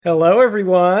Hello,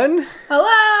 everyone.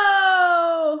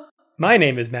 Hello! My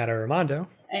name is Matt Armando.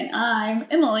 And I'm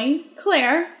Emily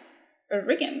Claire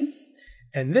Riggins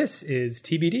And this is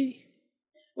TBD.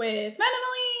 with Matt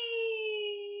Emily.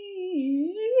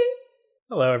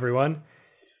 Hello, everyone.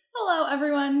 Hello,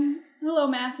 everyone. Hello,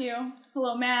 Matthew.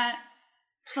 Hello, Matt.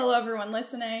 Hello, everyone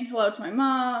listening. Hello to my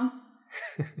mom.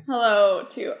 Hello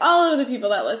to all of the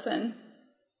people that listen.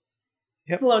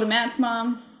 Yep. Hello to Matt's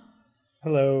mom.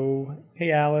 Hello.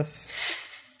 Hey, Alice.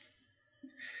 I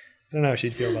don't know how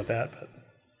she'd feel about that, but...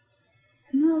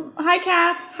 Hi,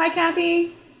 Kath. Hi,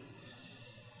 Kathy.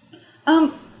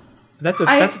 That's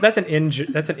an in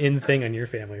thing on your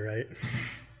family, right?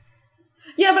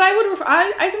 Yeah, but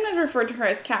I sometimes refer to her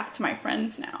as Kath to my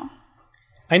friends now.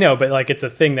 I know, but like it's a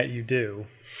thing that you do.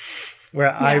 Where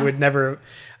Yeah. I would never...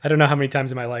 I don't know how many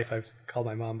times in my life I've called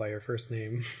my mom by her first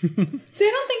name. See,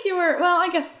 I don't think you were... Well, I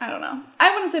guess... I don't know.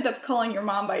 I wouldn't say that's calling your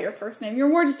mom by your first name. You're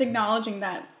more just acknowledging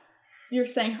that you're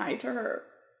saying hi to her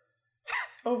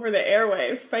over the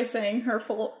airwaves by saying her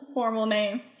full formal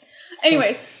name.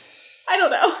 Anyways, I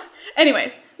don't know.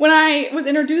 Anyways, when I was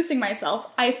introducing myself,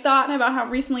 I thought about how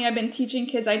recently I've been teaching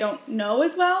kids I don't know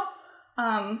as well,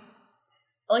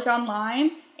 like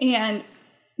online, and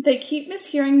they keep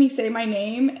mishearing me say my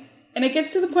name, and it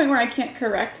gets to the point where I can't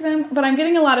correct them, but I'm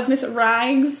getting a lot of Miss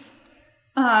Rags,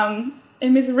 and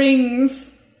Miss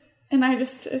Rings, and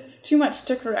it's too much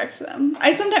to correct them.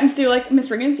 I sometimes do like, Miss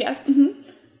Riggins, yes, and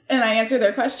I answer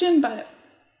their question, but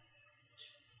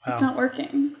Wow. it's not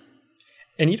working.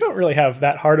 And you don't really have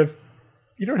that hard of...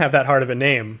 You don't have that hard of a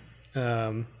name.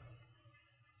 I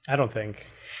don't think.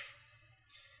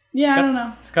 Yeah, I don't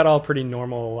know. It's got all pretty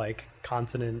normal, like,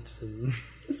 consonants and...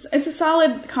 It's a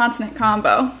solid consonant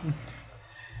combo.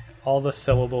 all the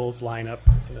syllables line up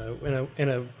in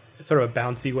a sort of a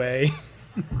bouncy way.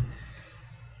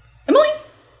 Emily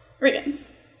Riggins.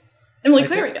 Emily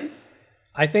Claire Riggins.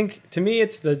 I think to me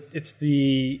it's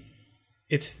the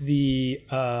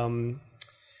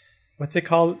what's it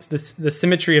called? It's the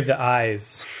symmetry of the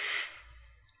eyes.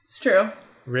 It's true.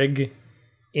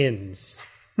 Rig-ins.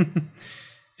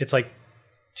 It's like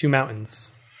two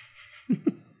mountains.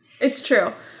 It's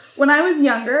true. When I was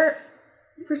younger,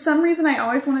 for some reason I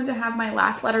always wanted to have my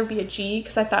last letter be a G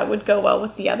because I thought it would go well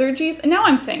with the other G's. And now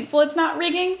I'm thankful it's not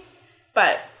rigging.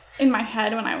 But in my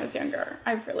head when I was younger,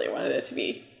 I really wanted it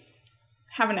to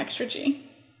have an extra G.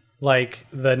 Like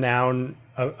the noun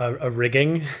a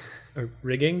rigging. A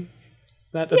rigging?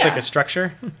 That's Yeah. like a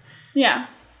structure. Yeah.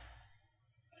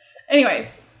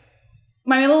 Anyways,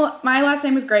 my last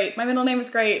name is great. My middle name is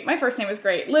great. My first name is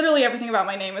great. Literally everything about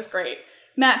my name is great.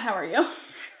 Matt, how are you?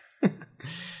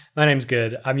 My name's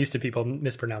good. I'm used to people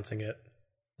mispronouncing it.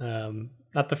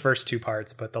 Not the first two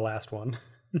parts, but the last one.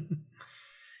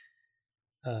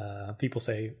 People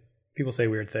say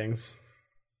weird things.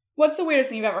 What's the weirdest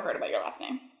thing you've ever heard about your last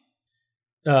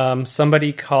name?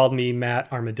 Somebody called me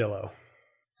Matt Armadillo,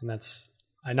 and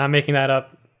I'm not making that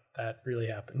up. That really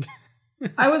happened.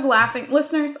 I was laughing.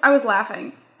 Listeners, I was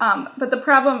laughing. But the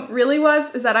problem really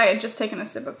is that I had just taken a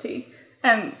sip of tea,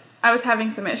 and I was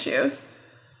having some issues.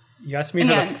 You asked me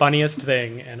for the funniest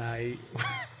thing, and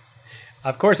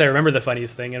of course I remember the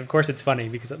funniest thing, and of course it's funny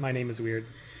because my name is weird.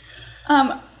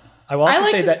 I will also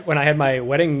say that when I had my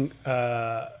wedding,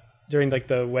 during like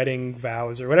the wedding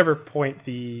vows or whatever point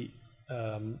the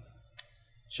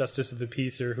justice of the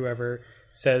peace or whoever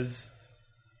says,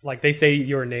 like they say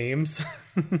your names,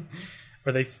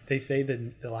 or they say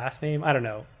the last name. I don't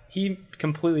know. He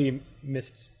completely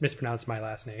mispronounced my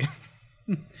last name.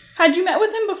 Had you met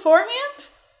with him beforehand?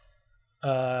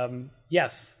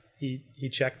 Yes, he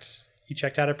checked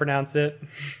how to pronounce it.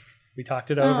 We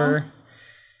talked it over,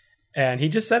 and he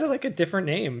just said it like a different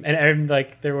name. And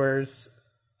like there was,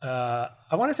 I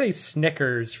want to say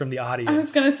Snickers from the audience. I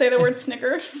was gonna say the word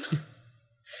Snickers.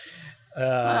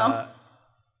 Wow.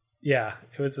 Yeah,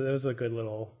 it was a good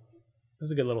little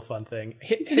fun thing.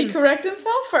 Did he correct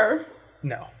himself or?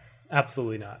 No,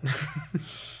 absolutely not.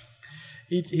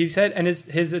 He said, and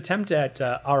his attempt at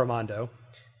Armando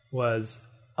was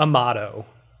Amato,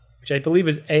 which I believe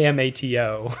is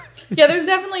AMATO. Yeah, there's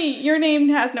definitely, your name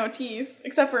has no T's,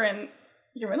 except for in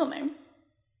your middle name.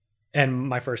 And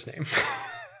my first name.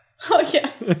 Oh,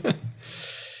 yeah.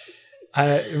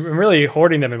 I'm really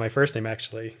hoarding them in my first name,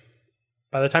 actually.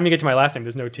 By the time you get to my last name,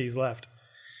 there's no T's left.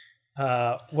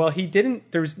 Well, he didn't,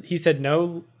 he said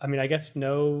no, I mean, I guess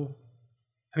no.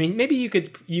 I mean, maybe you could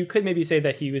maybe say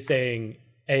that he was saying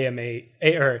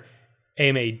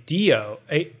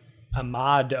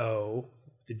Amado,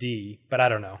 the D, but I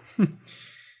don't know.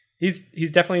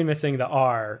 He's definitely missing the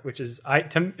R, which is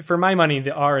for my money,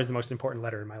 the R is the most important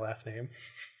letter in my last name.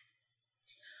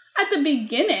 at the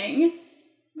beginning,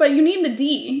 but you need the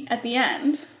D at the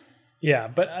end. Yeah,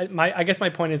 but I guess my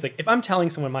point is, like, if I'm telling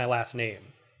someone my last name,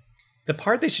 the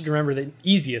part they should remember the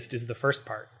easiest is the first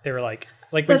part. They were like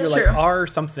when That's you're true. like R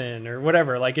something or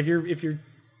whatever. Like if you're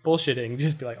bullshitting,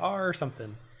 just be like R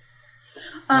something.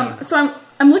 So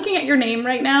I'm looking at your name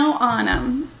right now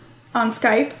on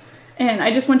Skype, and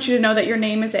I just want you to know that your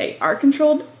name is a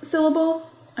R-controlled syllable,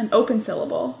 an open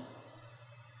syllable,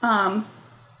 a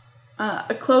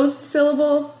closed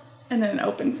syllable, and then an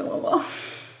open syllable.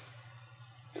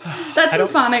 That's some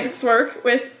phonics work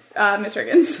with Miss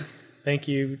Riggins. Thank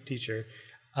you, teacher.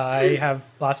 I have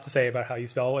lots to say about how you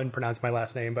spell and pronounce my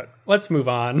last name, but let's move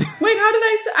on. Wait, how did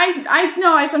I say? I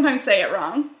know I sometimes say it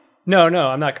wrong. No,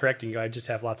 I'm not correcting you. I just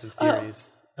have lots of theories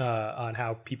on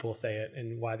how people say it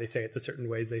and why they say it the certain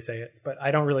ways they say it. But I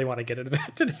don't really want to get into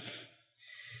that today.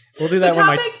 We'll do that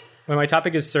when my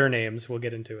topic is surnames. We'll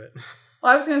get into it.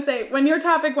 Well, I was going to say, when your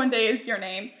topic one day is your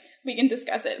name, we can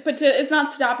discuss it. But it's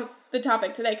not the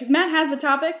topic today, because Matt has the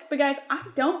topic, but guys, I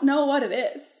don't know what it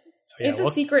is. Oh, yeah, it's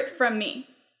a secret from me.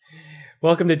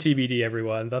 Welcome to TBD,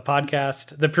 everyone. The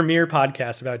podcast, the premier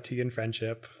podcast about tea and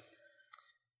friendship.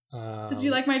 Did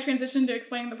you like my transition to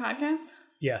explaining the podcast?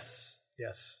 Yes.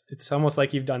 It's almost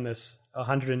like you've done this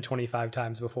 125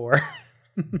 times before.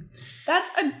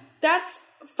 That's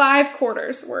 5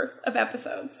 quarters worth of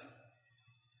episodes.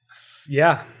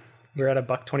 Yeah, we're at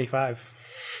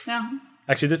 $1.25. No.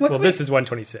 Actually, this is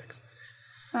 126.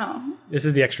 Oh. This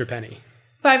is the extra penny.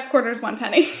 5 quarters, 1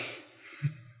 penny.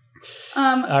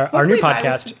 Our new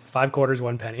podcast, 5 quarters,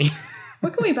 1 penny.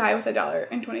 What can we buy with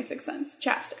 $1.26?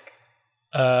 Chapstick.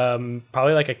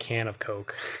 Probably like a can of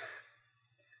Coke.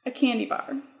 A candy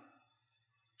bar.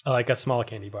 Like a small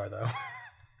candy bar, though.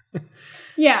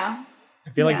 Yeah. I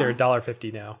feel like they're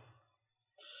 $1.50 now.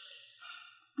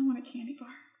 I want a candy bar.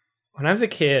 When I was a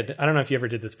kid, I don't know if you ever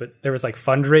did this, but there was like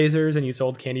fundraisers and you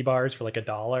sold candy bars for like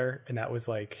 $1, and that was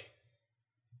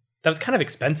kind of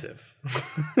expensive.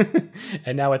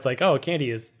 And now it's like, oh,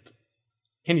 candy's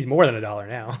more than $1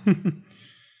 now. Did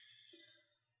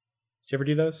you ever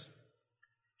do those?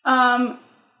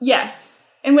 Yes.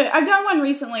 And I've done one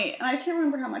recently, and I can't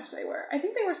remember how much they were. I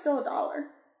think they were still $1.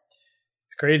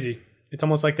 It's crazy. It's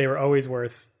almost like they were always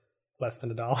worth less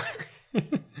than $1.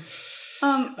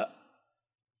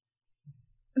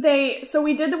 So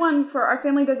we did the one for our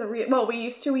family does we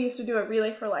used to do a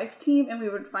Relay for Life team, and we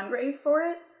would fundraise for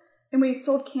it, and we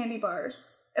sold candy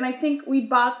bars, and I think we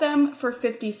bought them for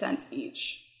 50 cents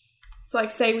each. So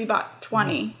like say we bought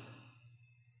 20.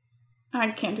 I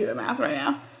can't do the math right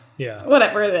now. Yeah.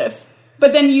 Whatever it is.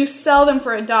 But then you sell them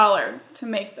for $1 to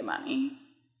make the money.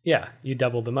 Yeah, you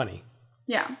double the money.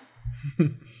 Yeah.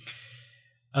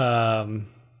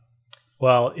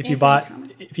 Well, you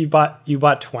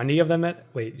bought 20 of them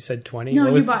you said 20?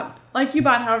 No, you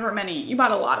bought however many. You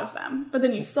bought a lot of them, but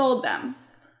then you sold them.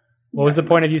 What was the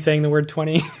point of you saying the word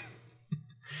 20?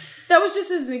 That was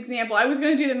just as an example. I was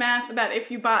going to do the math about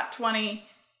if you bought 20,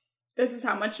 this is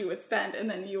how much you would spend, and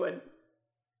then you would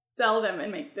sell them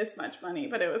and make this much money,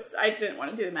 but I didn't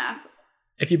want to do the math.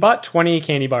 If you bought 20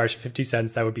 candy bars for 50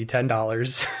 cents, that would be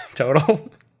 $10 total.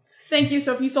 Thank you.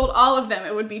 So if you sold all of them,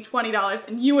 it would be $20,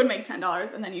 and you would make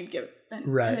 $10, and then you'd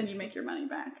right. And then you'd make your money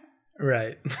back.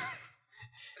 Right.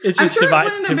 It's just I'm sure it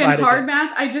wouldn't have been hard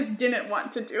math. I just didn't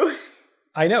want to do it.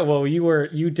 I know. Well,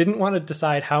 you didn't want to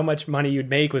decide how much money you'd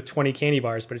make with 20 candy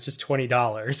bars, but it's just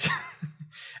 $20.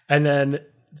 And then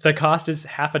the cost is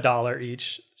 $50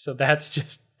 each. So that's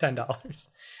just $10.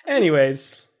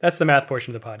 Anyways, that's the math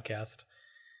portion of the podcast.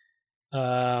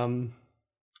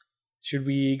 Should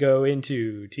we go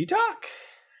into Tea Talk?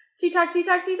 Tea Talk.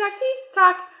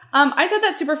 I said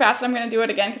that super fast, and I'm going to do it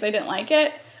again because I didn't like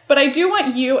it. But I do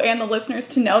want you and the listeners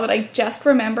to know that I just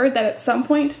remembered that at some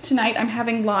point tonight I'm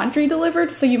having laundry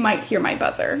delivered, so you might hear my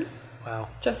buzzer. Wow,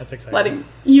 that's exciting. Letting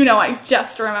you know I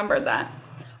just remembered that.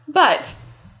 But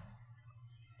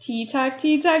Tea Talk.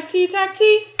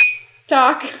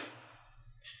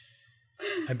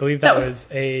 I believe that was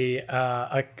a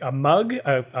mug,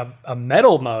 a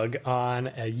metal mug on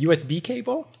a USB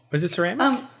cable. Was it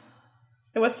ceramic?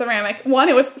 It was ceramic. 1,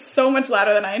 it was so much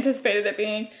louder than I anticipated it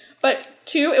being. But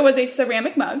 2, it was a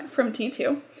ceramic mug from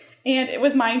T2. And it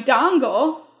was my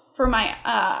dongle for my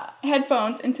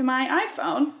headphones into my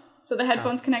iPhone. So the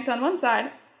headphones connect on one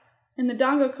side, and the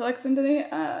dongle connects into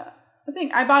the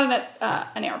thing. I bought it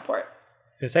at an airport.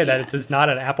 To say that it is not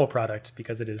an Apple product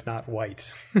because it is not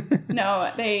white.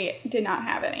 No, they did not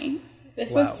have any.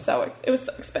 This was so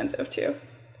expensive too.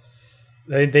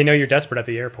 They know you're desperate at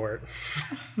the airport.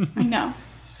 I know.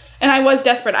 And I was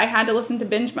desperate. I had to listen to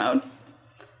Binge Mode.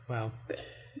 Wow.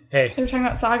 Hey. They were talking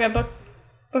about Saga book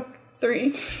Book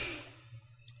 3.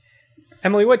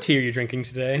 Emily, what tea are you drinking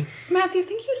today? Matthew,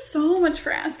 thank you so much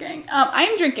for asking. I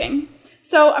am drinking.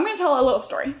 So I'm going to tell a little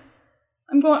story.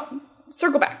 I'm going to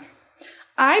circle back.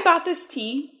 I bought this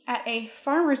tea at a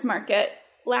farmer's market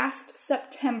last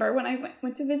September when I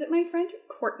went to visit my friend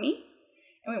Courtney.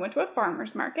 And we went to a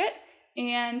farmer's market.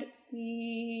 And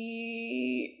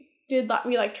we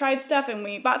tried stuff and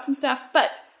we bought some stuff.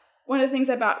 But one of the things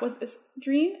I bought was this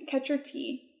Dream Catcher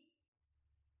tea.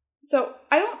 So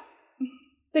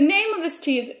the name of this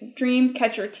tea is Dream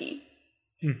Catcher tea.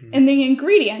 Mm-hmm. And the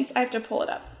ingredients, I have to pull it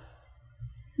up.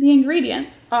 The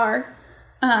ingredients are,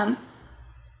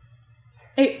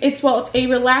 it's a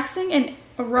relaxing and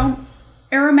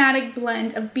aromatic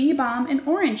blend of bee balm and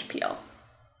orange peel.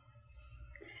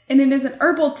 And it is an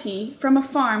herbal tea from a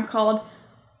farm called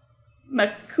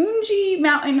Makunji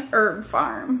Mountain Herb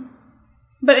Farm.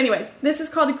 But anyways, this is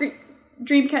called a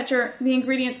Dream Catcher. The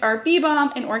ingredients are bee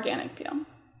balm and organic peel.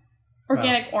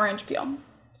 Organic orange peel.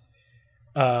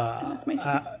 And that's my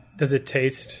tea. Does it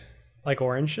taste like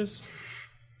oranges?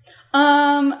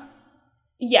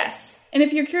 Yes. And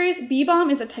if you're curious, bee balm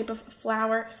is a type of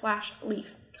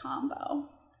flower/leaf combo.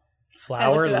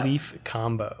 Flower-leaf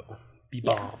combo. Bee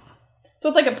balm. Yeah. So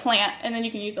it's like a plant, and then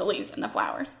you can use the leaves and the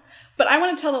flowers. But I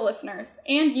want to tell the listeners,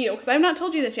 and you, because I've not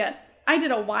told you this yet, I did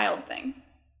a wild thing.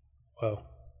 Whoa.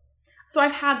 So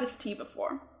I've had this tea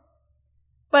before.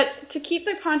 But to keep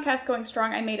the podcast going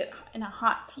strong, I made it in a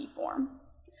hot tea form.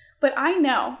 But I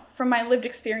know from my lived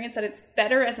experience that it's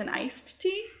better as an iced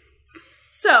tea.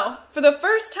 So, for the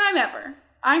first time ever,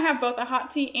 I have both a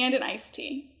hot tea and an iced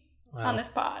tea on this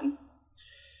pod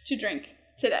to drink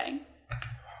today.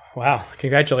 Wow,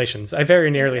 congratulations. I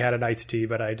very nearly had an iced tea,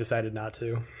 but I decided not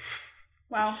to.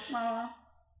 Wow.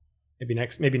 Maybe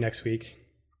next week.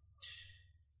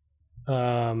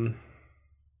 But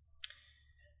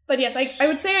yes, I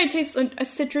would say I taste a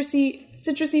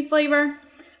citrusy flavor.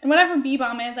 And whatever bee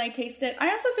balm is, I taste it.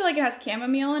 I also feel like it has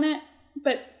chamomile in it,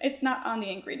 but it's not on the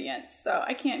ingredients. So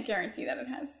I can't guarantee that it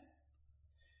has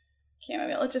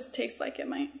chamomile. It just tastes like it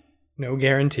might. No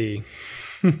guarantee.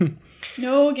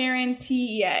 No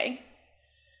guarantee.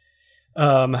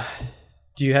 Do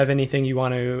you have anything you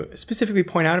want to specifically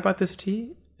point out about this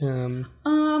tea?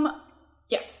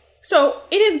 Yes. So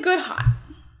it is good hot.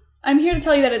 I'm here to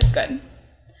tell you that it's good.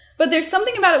 But there's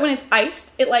something about it when it's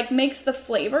iced, it like makes the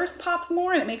flavors pop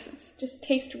more and it makes it just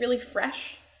taste really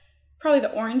fresh. Probably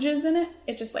the oranges in it.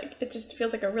 It just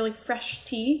feels like a really fresh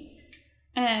tea.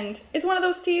 And it's one of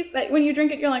those teas that when you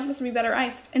drink it, you're like, this would be better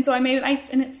iced. And so I made it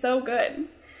iced and it's so good.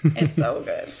 It's so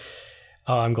good.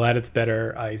 Oh, I'm glad it's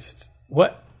better iced.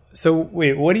 What? So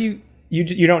wait, what do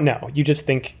you don't know. You just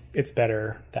think it's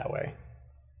better that way.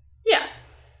 Yeah.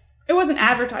 It wasn't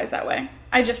advertised that way.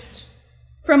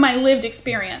 From my lived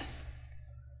experience,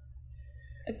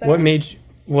 it's better.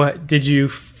 What did you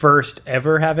first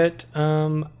ever have it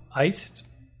iced?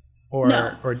 Or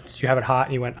no. Or did you have it hot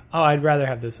and you went, oh, I'd rather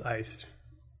have this iced?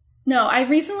 No, I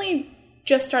recently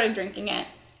just started drinking it.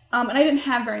 And I didn't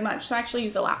have very much, so I actually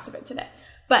used the last of it today.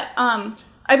 But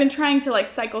I've been trying to like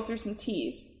cycle through some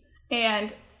teas.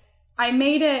 And I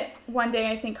made it one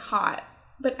day, I think, hot.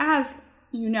 But as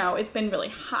you know, it's been really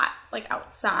hot, like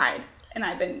outside. And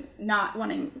I've been not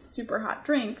wanting super hot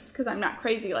drinks because I'm not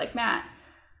crazy like Matt.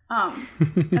 And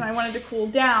I wanted to cool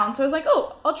down. So I was like,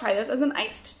 oh, I'll try this as an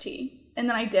iced tea. And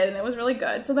then I did, and it was really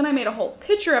good. So then I made a whole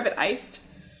pitcher of it iced.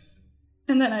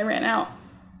 And then I ran out.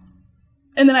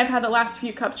 And then I've had the last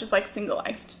few cups just like single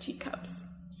iced tea cups.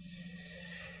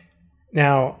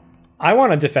 Now, I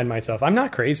want to defend myself. I'm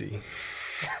not crazy.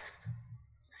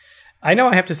 I know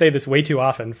I have to say this way too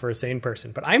often for a sane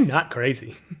person, but I'm not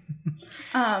crazy.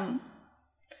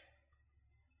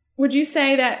 Would you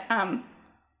say that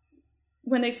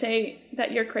when they say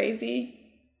that you're crazy,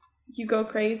 you go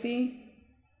crazy?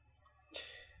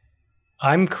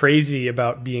 I'm crazy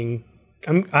about being...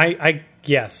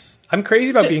 Yes. I'm crazy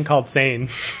about being called sane.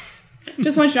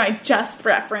 Just want you to know, I just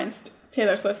referenced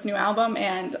Taylor Swift's new album,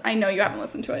 and I know you haven't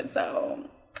listened to it, so...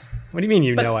 What do you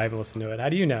mean know I haven't listened to it? How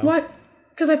do you know? What?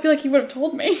 Because I feel like you would have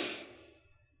told me.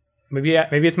 Maybe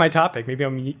it's my topic.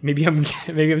 Maybe I'm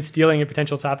stealing a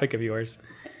potential topic of yours.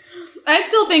 I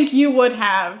still think you would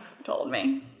have told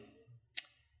me.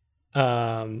 You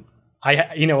know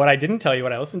what? I didn't tell you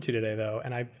what I listened to today, though,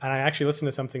 and I actually listened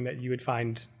to something that you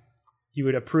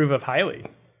would approve of highly.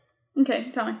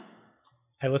 Okay, tell me.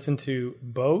 I listened to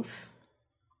both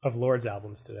of Lord's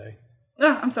albums today.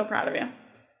 Oh, I'm so proud of you.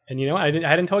 And you know what? I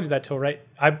hadn't told you that till right.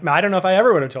 I don't know if I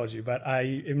ever would have told you, but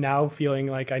I am now feeling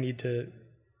like I need to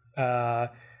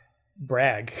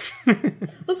brag.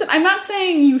 Listen, I'm not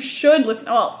saying you should listen.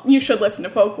 Well, you should listen to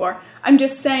folklore. I'm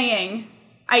just saying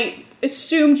I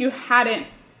assumed you hadn't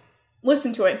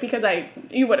listened to it because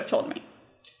you would have told me.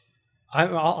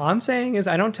 All I'm saying is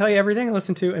I don't tell you everything I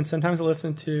listen to, and sometimes I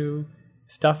listen to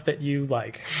stuff that you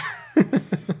like.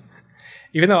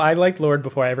 Even though I liked Lorde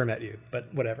before I ever met you,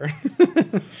 but whatever.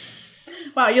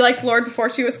 Wow, you liked Lorde before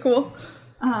she was cool?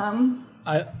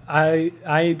 I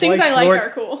things I like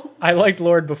are cool. I liked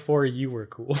Lorde before you were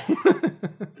cool.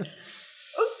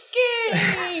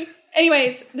 Okay.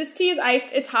 Anyways, this tea is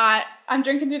iced. It's hot. I'm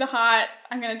drinking through the hot.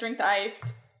 I'm going to drink the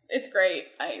iced. It's great.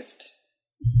 Iced.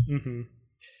 Mm-hmm.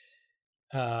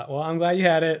 Well, I'm glad you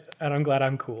had it, and I'm glad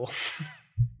I'm cool.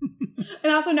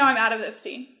 And also now I'm out of this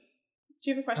tea. Do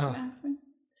you have a question to ask me?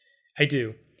 I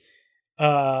do.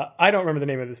 I don't remember the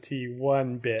name of this tea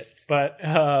one bit, but it's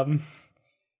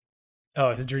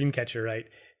a Dreamcatcher, right?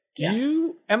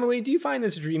 Emily, do you find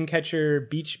this Dreamcatcher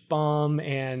Beach Bomb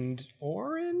and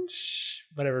Orange?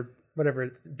 Whatever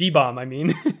it's Bee Bomb, I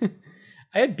mean.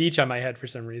 I had beach on my head for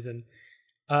some reason.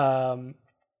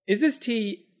 Is this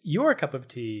tea your cup of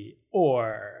tea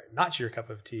or not your cup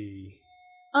of tea?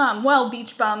 Well,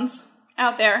 beach bums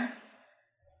out there.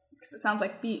 Because it sounds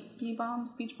like beach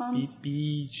bombs. Beach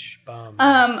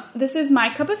bombs. This is my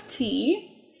cup of tea.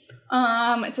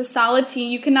 It's a solid tea.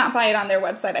 You cannot buy it on their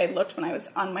website. I looked when I was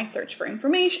on my search for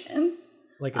information.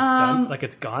 Like it's done? Like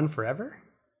it's gone forever?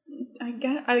 I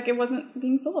guess like it wasn't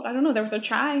being sold. I don't know. There was a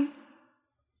chai.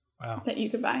 Wow. That you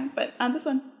could buy, but this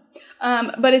one.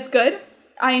 But it's good.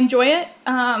 I enjoy it.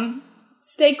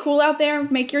 Stay cool out there.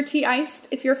 Make your tea iced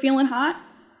if you're feeling hot.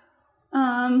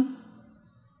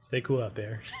 Stay cool out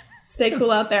there. Stay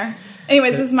cool out there.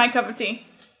 Anyways, this is my cup of tea.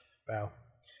 Wow.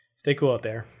 Stay cool out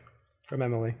there. From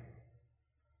Emily.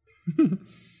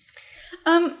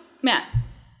 Matt.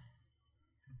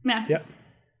 Yep.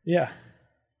 Yeah.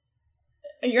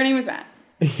 Your name is Matt.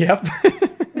 Yep.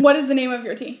 What is the name of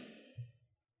your tea?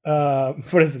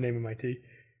 What is the name of my tea?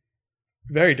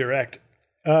 Very direct.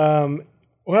 Well,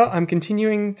 I'm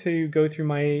continuing to go through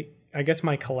my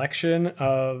collection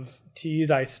of teas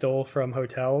I stole from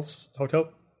hotel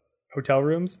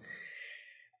rooms.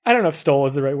 I don't know if stole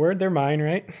is the right word. They're mine,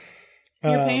 right?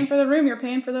 You're paying for the room. You're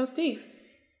paying for those teas.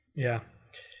 Yeah.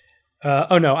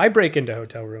 Oh no, I break into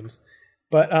hotel rooms.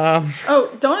 But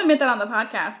oh, don't admit that on the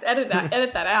podcast. Edit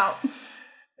that out.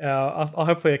 I'll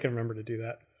hopefully I can remember to do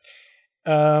that.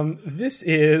 This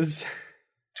is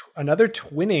another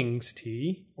Twinings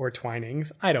tea or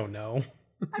Twinings. I don't know.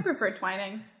 I prefer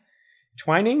Twinings.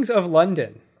 Twinings of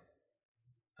London.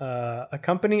 A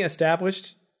company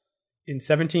established in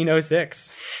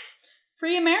 1706.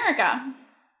 Pre-America.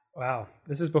 Wow.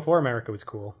 This is before America was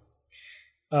cool.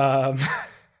 I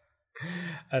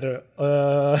don't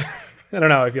know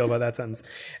how I feel about that sentence.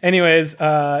 Anyways,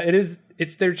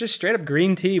 they're just straight up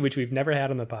green tea, which we've never had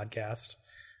on the podcast.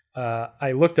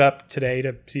 I looked up today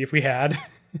to see if we had.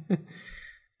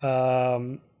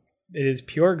 It is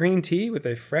pure green tea with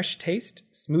a fresh taste,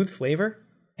 smooth flavor,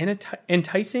 and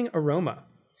enticing aroma.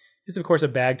 It's, of course, a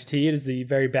bagged tea. It is the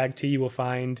very bagged tea you will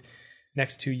find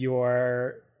next to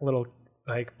your little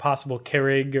possible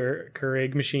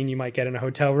Keurig machine you might get in a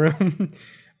hotel room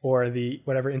or the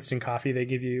whatever instant coffee they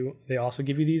give you. They also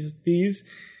give you these.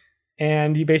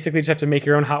 And you basically just have to make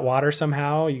your own hot water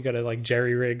somehow. You got to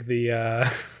jerry rig the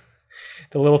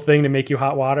little thing to make you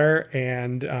hot water,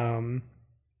 and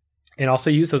also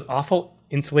use those awful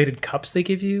insulated cups they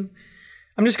give you.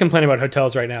 I'm just complaining about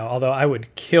hotels right now, although I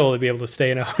would kill to be able to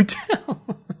stay in a hotel.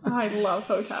 I love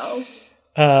hotels.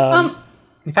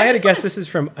 If I had to guess, this is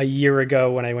from a year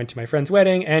ago when I went to my friend's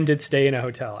wedding and did stay in a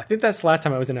hotel. I think that's the last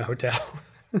time I was in a hotel.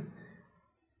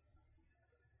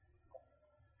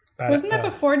 Wasn't that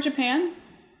before Japan?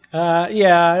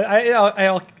 Yeah,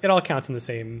 it all counts in the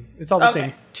same. It's all the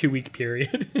same 2-week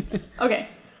period. Okay.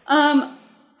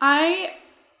 I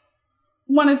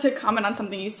wanted to comment on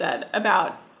something you said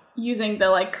about using the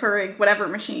Keurig whatever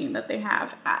machine that they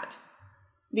have at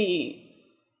the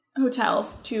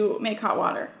hotels to make hot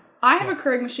water. I have a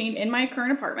Keurig machine in my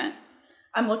current apartment.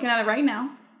 I'm looking at it right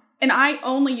now, and I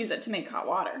only use it to make hot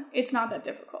water. It's not that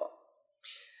difficult.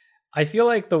 I feel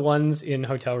like the ones in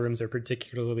hotel rooms are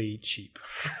particularly cheap.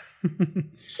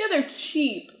 Yeah, they're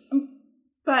cheap,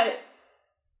 but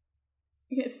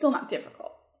it's still not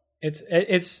difficult.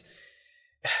 It's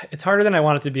harder than I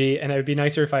want it to be, and it would be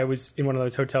nicer if I was in one of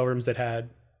those hotel rooms that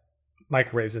had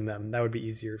microwaves in them. That would be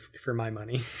easier for my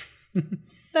money.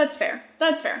 That's fair.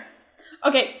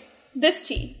 Okay, this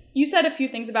tea. You said a few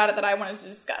things about it that I wanted to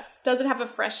discuss. Does it have a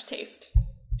fresh taste?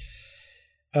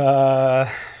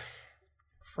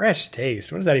 Fresh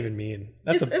taste. What does that even mean?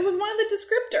 It was one of the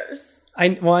descriptors. I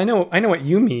know what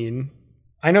you mean.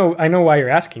 I know why you're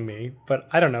asking me, but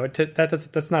I don't know.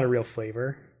 That's not a real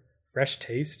flavor. Fresh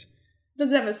taste.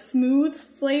 Does it have a smooth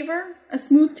flavor? A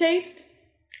smooth taste?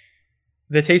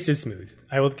 The taste is smooth.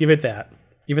 I will give it that.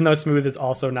 Even though smooth is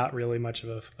also not really much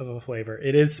of a flavor.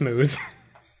 It is smooth.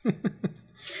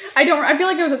 I feel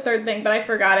like there was a third thing, but I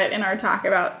forgot it in our talk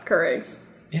about Keurigs.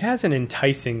 It has an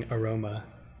enticing aroma.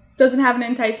 Does it have an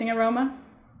enticing aroma?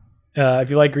 If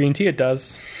you like green tea, it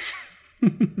does.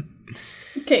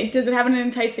 Okay, does it have an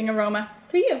enticing aroma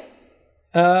to you?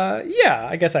 Yeah,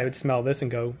 I guess I would smell this and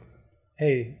go,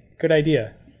 hey, good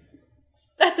idea.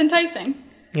 That's enticing.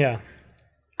 Yeah.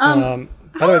 By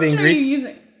the way, the are you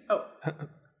using? Oh.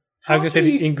 I was going to say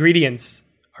the ingredients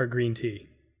are green tea,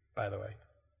 by the way.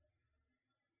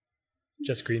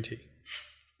 Just green tea.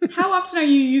 How often are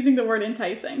you using the word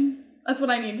enticing? That's what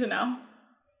I need to know.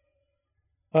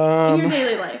 In your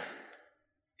daily life.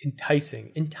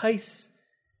 Enticing. Entice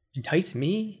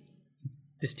me?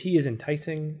 This tea is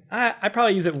enticing? I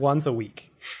probably use it once a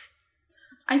week.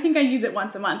 I think I use it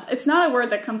once a month. It's not a word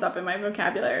that comes up in my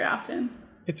vocabulary often.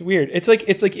 It's weird. It's like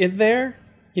in there,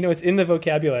 it's in the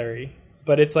vocabulary,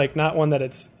 but it's like not one that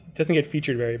doesn't get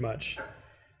featured very much.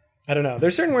 I don't know.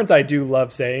 There's certain words I do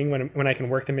love saying when I can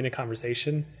work them into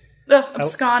conversation.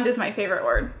 Abscond is my favorite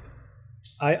word.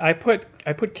 I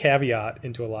put caveat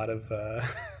into a lot of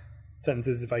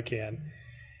sentences if I can.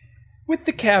 With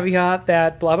the caveat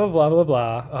that blah blah blah blah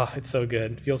blah. Oh, it's so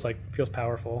good. Feels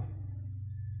powerful.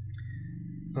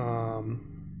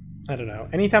 I don't know.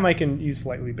 Anytime I can use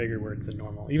slightly bigger words than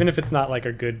normal, even if it's not like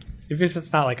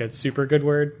a super good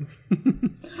word.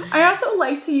 I also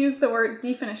like to use the word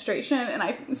defenestration, and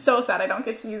I'm so sad I don't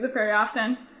get to use it very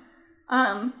often.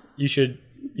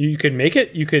 You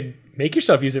could make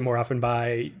yourself use it more often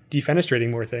by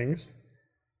defenestrating more things.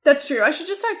 That's true. I should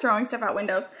just start throwing stuff out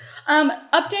windows.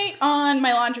 Update on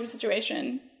my laundry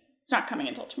situation. It's not coming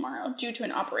until tomorrow due to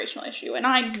an operational issue, and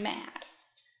I'm mad.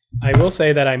 I will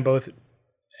say that I'm both...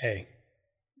 Hey,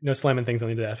 no slamming things on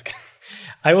the desk.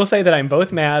 I will say that I'm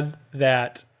both mad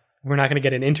that we're not going to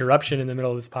get an interruption in the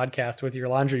middle of this podcast with your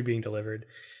laundry being delivered.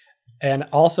 And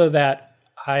also that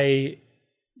Emily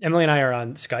and I are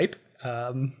on Skype,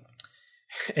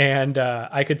 and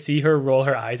I could see her roll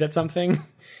her eyes at something.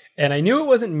 And I knew it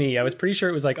wasn't me. I was pretty sure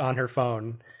it was like on her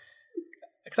phone.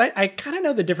 Because I kind of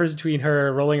know the difference between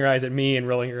her rolling her eyes at me and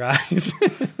rolling her eyes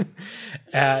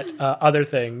at other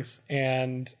things.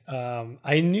 And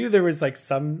I knew there was like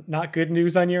some not good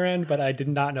news on your end, but I did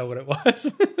not know what it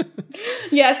was.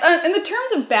 Yes. In the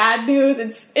terms of bad news,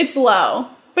 it's low,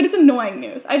 but it's annoying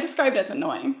news. I described it as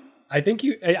annoying. I think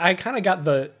I kind of got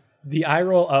the eye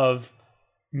roll of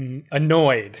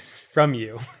annoyed from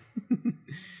you.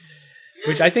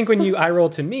 Which I think when you eye roll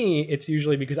to me, it's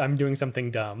usually because I'm doing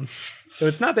something dumb. So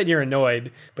it's not that you're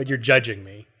annoyed, but you're judging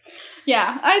me.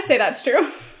 Yeah, I'd say that's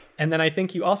true. And then I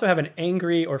think you also have an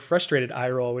angry or frustrated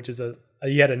eye roll, which is a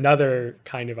yet another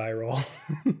kind of eye roll.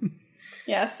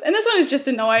 Yes, and this one is just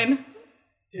annoyed.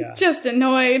 Yeah. Just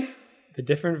annoyed. The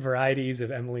different varieties of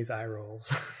Emily's eye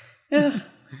rolls.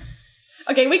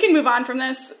 Okay, we can move on from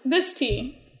this. This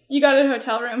tea, you got it at a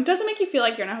hotel room. Does it make you feel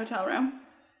like you're in a hotel room?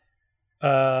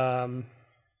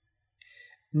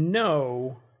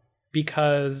 No,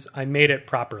 because I made it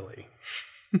properly.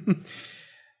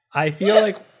 I feel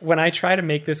like when I try to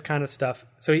make this kind of stuff,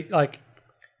 so like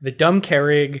the dumb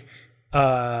Keurig,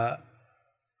 I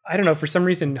don't know, for some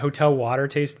reason hotel water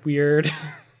tastes weird.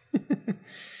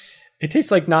 It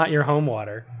tastes like not your home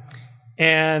water.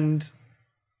 And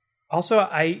also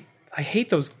I hate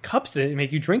those cups that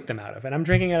make you drink them out of, and I'm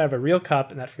drinking out of a real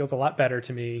cup, and that feels a lot better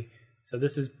to me. So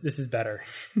this is better.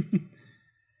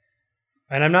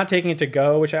 And I'm not taking it to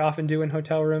go, which I often do in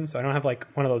hotel rooms. So I don't have like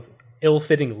one of those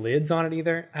ill-fitting lids on it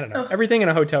either. I don't know. Ugh. Everything in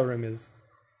a hotel room is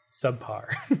subpar.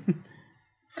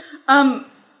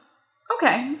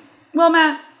 Okay. Well,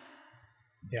 Matt,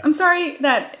 yes. I'm sorry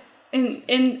that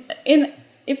in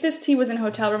if this tea was in a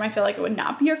hotel room, I feel like it would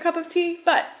not be your cup of tea,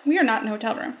 but we are not in a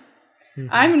hotel room. Mm-hmm.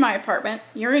 I'm in my apartment.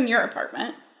 You're in your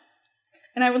apartment.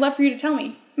 And I would love for you to tell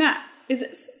me, Matt, is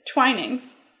it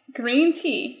Twinings green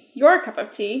tea your cup of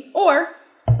tea or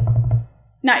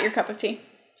not your cup of tea?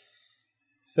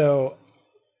 So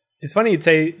it's funny you'd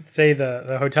say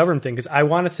the hotel room thing, because I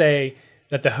want to say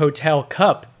that the hotel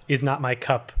cup is not my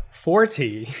cup for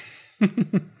tea.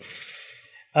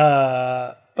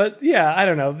 But yeah, I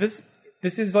don't know. This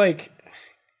is like,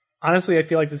 honestly, I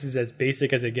feel like this is as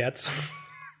basic as it gets.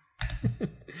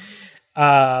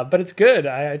 But it's good.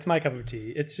 It's my cup of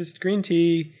tea. It's just green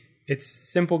tea. It's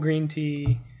simple green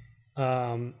tea.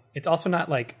 It's also not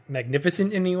like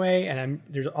magnificent anyway, and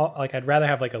I'd rather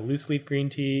have like a loose leaf green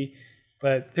tea,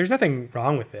 but there's nothing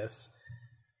wrong with this.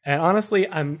 And honestly,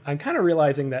 I'm kind of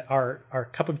realizing that our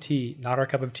cup of tea, not our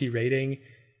cup of tea rating,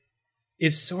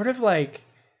 is sort of like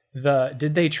the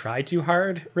did they try too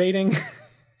hard rating?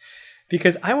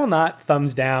 Because I will not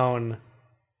thumbs down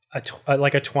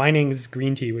like a Twinings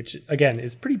green tea, which again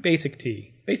is pretty basic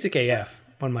tea, basic AF,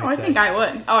 one might say. I think I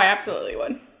would. Oh, I absolutely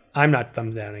would. I'm not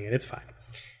thumbs downing it. It's fine.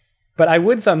 But I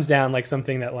would thumbs down like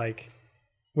something that like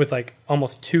was like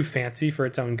almost too fancy for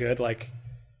its own good. Like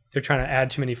they're trying to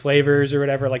add too many flavors or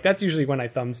whatever. Like that's usually when I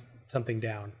thumbs something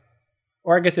down.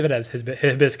 Or I guess if it has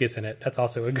hibiscus in it, that's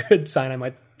also a good sign. I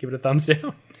might give it a thumbs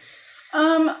down.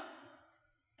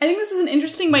 I think this is an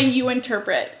interesting way you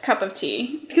interpret cup of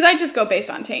tea because I just go based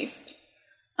on taste.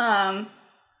 And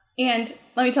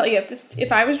let me tell you,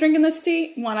 if I was drinking this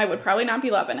tea, one, I would probably not be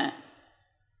loving it.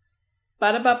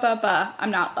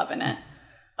 I'm not loving it.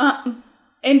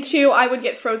 And two, I would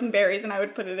get frozen berries and I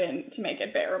would put it in to make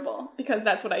it bearable because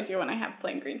that's what I do when I have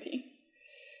plain green tea.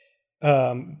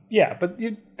 Yeah,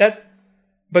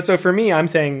 but so for me, I'm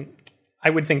saying I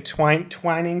would think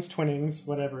Twinings,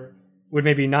 whatever, would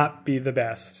maybe not be the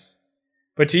best.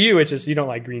 But to you, it's just you don't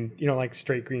like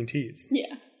straight green teas.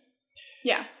 Yeah.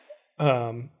 Yeah.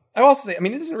 I will also say, I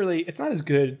mean, it's not as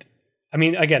good. I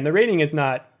mean, again, the rating is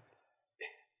not,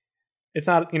 it's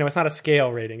not a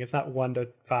scale rating. It's not 1 to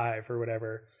 5 or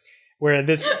whatever. Where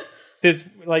this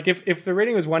like if the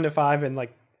rating was 1 to 5 and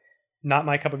like not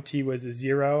my cup of tea was a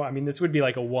 0, I mean, this would be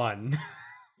like a 1,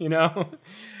 you know?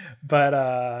 But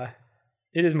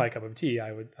it is my cup of tea.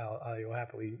 I will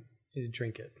happily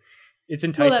drink it. It's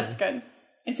enticing. Well, that's good.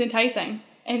 It's enticing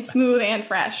and smooth and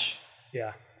fresh.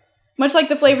 Yeah. Much like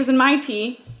the flavors in my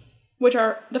tea, which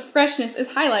are the freshness is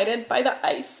highlighted by the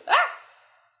ice.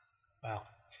 Wow.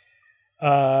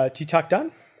 Tea talk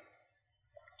done?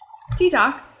 Tea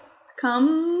talk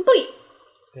complete.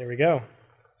 There we go.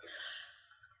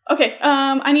 Okay.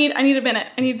 I need a minute.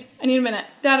 I need a minute.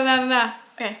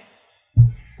 Okay.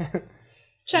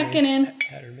 Checking in.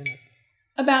 At her minute.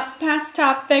 About past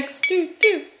topics. Do.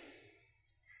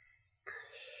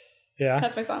 Yeah.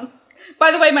 That's my song.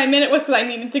 By the way, my minute was because I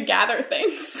needed to gather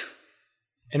things.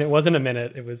 And it wasn't a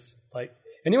minute. It was like,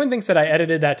 if anyone thinks that I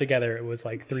edited that together, it was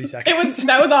like 3 seconds.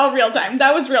 That was all real time.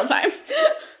 That was real time.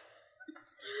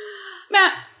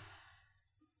 Matt.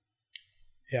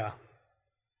 Yeah.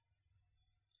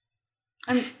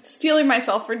 I'm steeling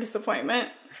myself for disappointment.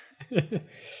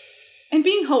 And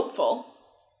being hopeful.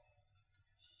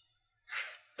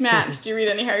 Matt, did you read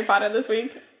any Harry Potter this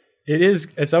week?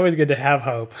 It's always good to have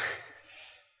hope.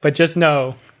 But just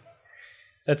know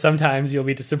that sometimes you'll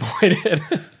be disappointed.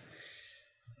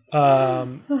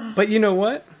 But you know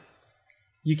what?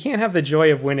 You can't have the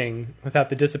joy of winning without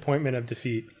the disappointment of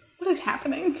defeat. What is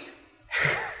happening?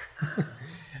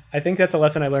 I think that's a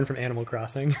lesson I learned from Animal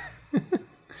Crossing.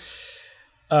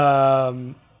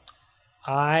 It's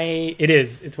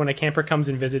when a camper comes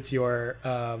and visits your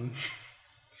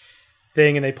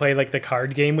thing and they play like the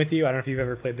card game with you. I don't know if you've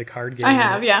ever played the card game. I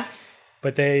have, yeah.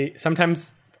 But they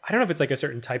sometimes, I don't know if it's like a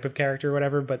certain type of character or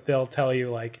whatever, but they'll tell you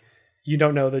like, you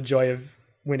don't know the joy of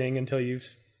winning until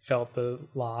you've felt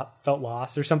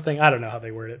loss or something. I don't know how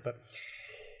they word it, but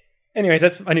anyways,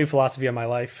 that's a new philosophy of my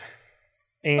life.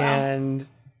 And wow.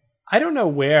 I don't know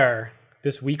where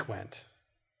this week went.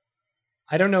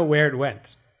 I don't know where it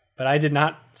went, but I did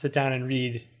not sit down and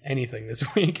read anything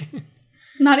this week.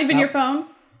 Not even your phone?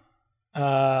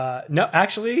 No,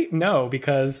 actually, no,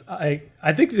 because I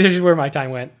think this is where my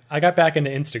time went. I got back into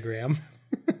Instagram.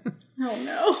 Oh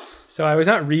no. So I was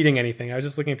not reading anything. I was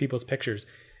just looking at people's pictures.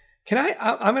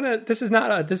 This is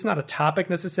not a topic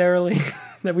necessarily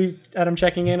that I'm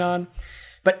checking in on,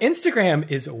 but Instagram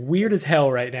is weird as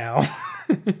hell right now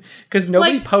because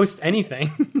nobody posts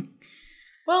anything.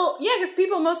 Well, yeah, because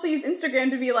people mostly use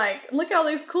Instagram to be like, look at all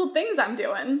these cool things I'm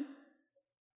doing.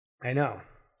 I know.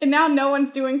 And now no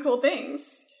one's doing cool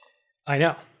things. I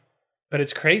know. But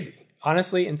it's crazy.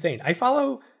 Honestly, insane. I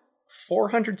follow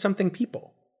 400-something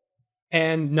people.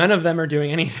 And none of them are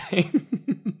doing anything.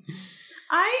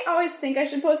 I always think I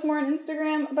should post more on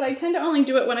Instagram, but I tend to only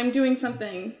do it when I'm doing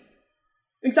something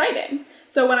exciting.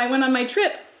 So when I went on my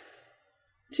trip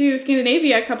to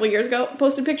Scandinavia a couple years ago,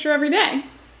 posted a picture every day.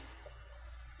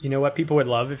 You know what people would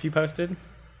love if you posted?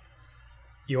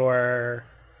 Your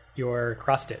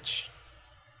cross stitch.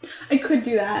 I could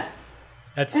do that.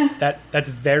 That's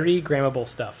very grammable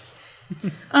stuff.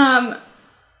 I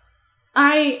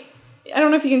don't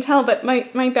know if you can tell, but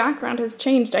my background has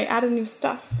changed. I added new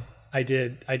stuff. I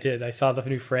did. I saw the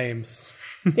new frames.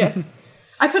 Yes.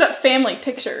 I put up family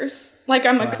pictures. Like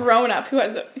I'm a grown-up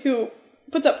who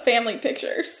puts up family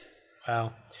pictures.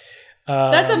 Wow.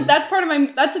 That's part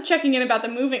of that's a checking in about the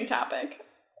moving topic.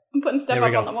 I'm putting stuff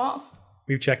up on the walls.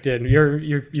 We've checked in.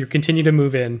 You continue to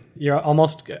move in. You'll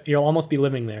almost be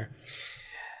living there.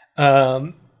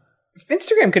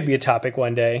 Instagram could be a topic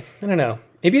one day. I don't know.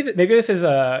 Maybe this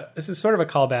is sort of a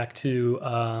callback to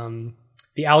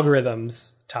the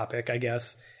algorithms topic, I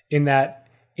guess. In that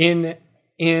in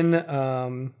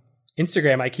Instagram,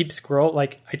 I keep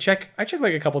I check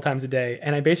like a couple times a day,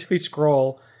 and I basically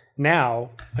scroll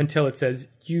now until it says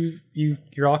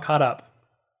you're all caught up.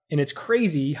 And it's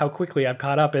crazy how quickly I've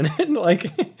caught up in it.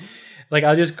 like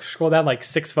I'll just scroll down like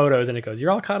 6 photos and it goes,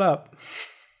 you're all caught up.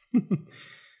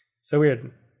 So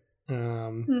weird.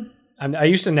 I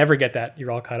used to never get that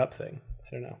you're all caught up thing. I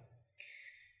don't know.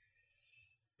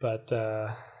 But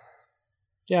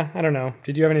yeah, I don't know.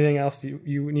 Did you have anything else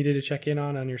you needed to check in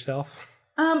on yourself?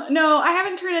 No, I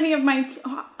haven't turned any of my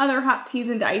other hot teas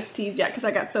into iced teas yet because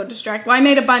I got so distracted. Well, I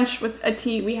made a bunch with a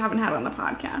tea we haven't had on the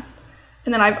podcast.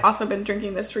 And then I've also been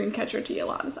drinking this Dreamcatcher tea a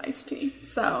lot as iced tea.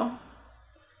 So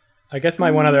I guess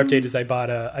my one other update is I bought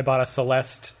a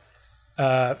Celeste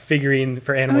figurine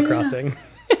for Animal Crossing.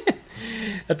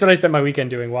 That's what I spent my weekend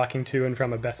doing, walking to and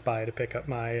from a Best Buy to pick up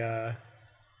my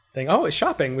thing. Oh,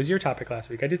 shopping was your topic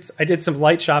last week. I did some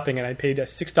light shopping and I paid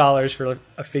 $6 for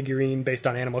a figurine based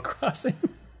on Animal Crossing.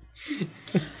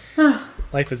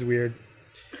 Life is weird.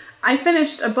 I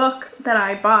finished a book that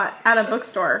I bought at a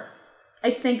bookstore,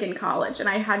 I think in college, and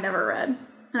I had never read,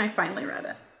 and I finally read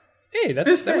it. Hey, that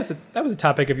was a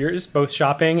topic of yours, both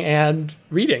shopping and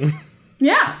reading.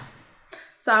 Yeah.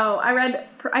 So I read,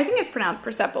 I think it's pronounced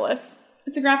Persepolis.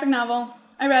 It's a graphic novel.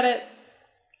 I read it.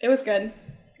 It was good.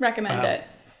 Recommend it.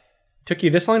 Took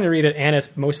you this long to read it, and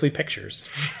it's mostly pictures.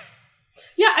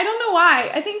 Yeah, I don't know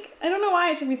why. I don't know why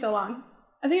it took me so long.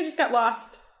 I think I just got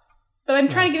lost. But I'm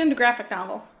trying to get into graphic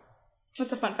novels.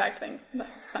 That's a fun fact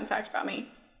That's a fun fact about me.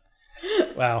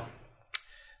 Wow.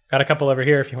 Got a couple over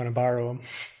here if you want to borrow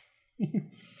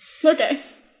them. Okay.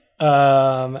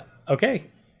 Okay.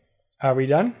 Are we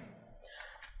done?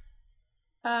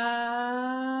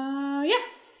 Yeah.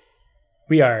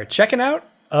 We are checking out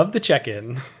of the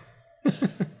check-in.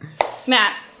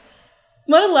 Matt,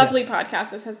 what a lovely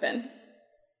podcast this has been.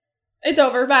 It's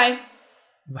over. Bye.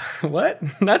 What?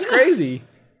 That's crazy.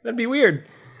 That'd be weird.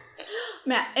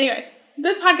 Matt, anyways,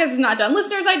 this podcast is not done.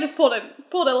 Listeners, I just pulled a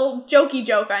little jokey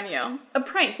joke on you. A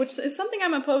prank, which is something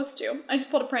I'm opposed to. I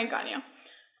just pulled a prank on you.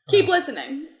 Keep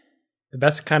listening. The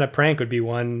best kind of prank would be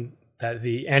one that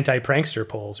the anti-prankster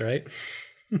pulls, right?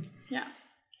 Yeah.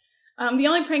 The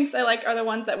only pranks I like are the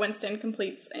ones that Winston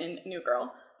completes in New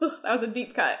Girl. Ugh, that was a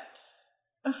deep cut.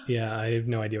 Ugh. Yeah, I have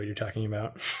no idea what you're talking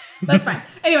about. That's fine.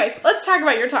 Anyways, let's talk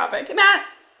about your topic. Matt,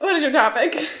 what is your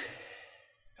topic?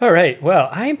 All right. Well,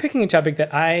 I am picking a topic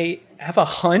that I have a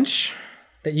hunch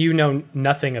that you know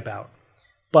nothing about.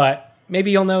 But maybe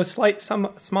you'll know some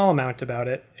small amount about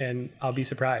it, and I'll be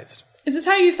surprised. Is this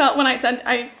how you felt when I said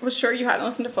I was sure you hadn't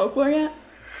listened to folklore yet?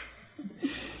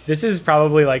 This is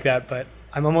probably like that, but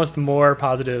I'm almost more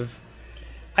positive.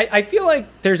 I feel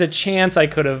like there's a chance I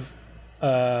could have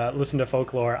listened to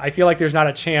folklore. I feel like there's not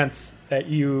a chance that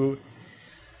you...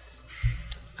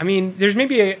 I mean, there's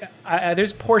maybe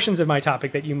there's portions of my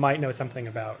topic that you might know something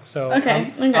about. So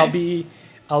okay. I'll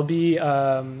be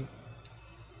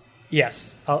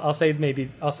yes, I'll say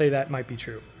that might be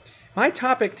true. My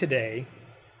topic today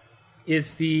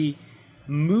is the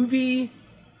movie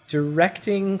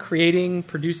directing, creating,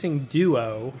 producing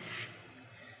duo,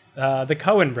 the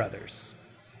Coen brothers.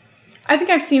 I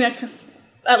think I've seen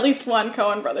at least one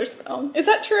Coen brothers film. Is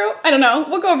that true? I don't know.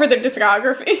 We'll go over their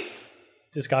discography.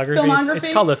 Filmography? It's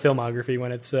called a filmography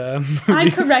when it's I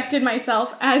corrected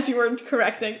myself as you were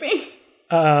correcting me.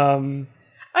 All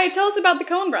right, tell us about the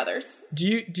Coen brothers.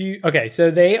 Okay,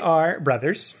 so they are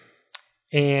brothers,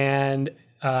 and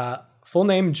full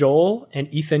name Joel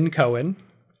and Ethan Coen.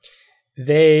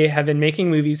 They have been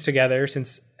making movies together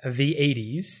since the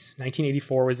 80s.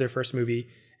 1984 was their first movie,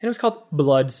 and it was called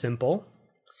Blood Simple.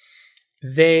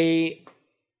 It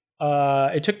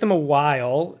took them a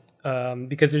while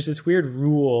because there's this weird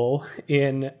rule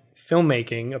in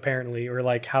filmmaking, apparently, or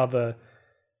like how the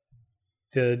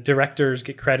directors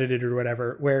get credited or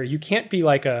whatever, where you can't be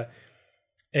like a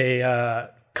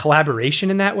collaboration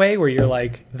in that way, where you're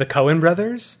like the Coen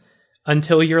brothers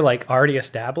until you're like already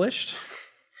established.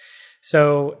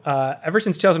 So ever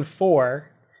since 2004,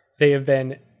 they have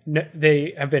been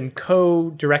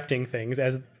co-directing things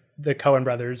as the Coen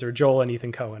brothers, or Joel and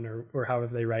Ethan Coen, or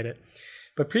however they write it.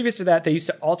 But previous to that, they used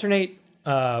to alternate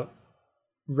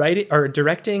writing or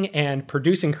directing and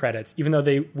producing credits, even though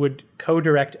they would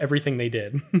co-direct everything they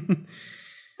did.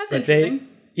 That's interesting.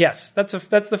 Yes, that's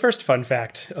the first fun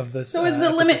fact of this. So is the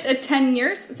limit at 10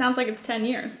 years? It sounds like it's 10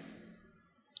 years.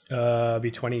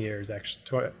 Be 20 years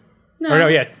actually.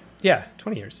 No,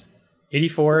 20 years.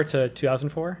 84 to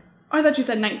 2004. Oh, I thought you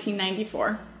said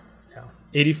 1994. No,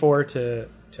 84 to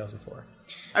 2004.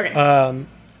 Okay.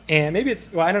 And maybe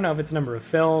I don't know if it's a number of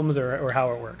films or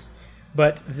how it works,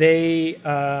 but they've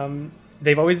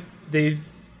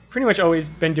pretty much always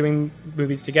been doing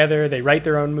movies together. They write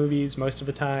their own movies most of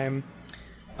the time,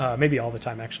 maybe all the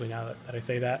time actually. Now that I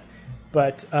say that,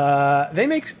 but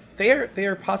they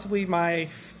are possibly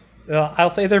I'll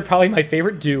say they're probably my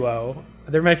favorite duo.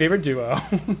 They're my favorite duo,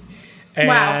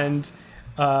 and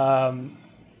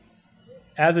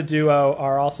as a duo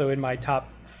are also in my top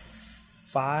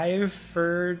 5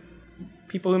 for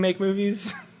people who make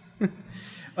movies.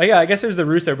 Oh yeah, I guess there's the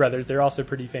Russo brothers. They're also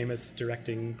pretty famous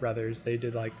directing brothers. They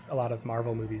did like a lot of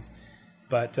Marvel movies.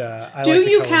 But I like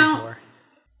the Coens more.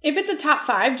 If it's a top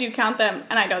 5, do you count them?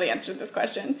 And I know the answer to this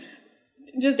question.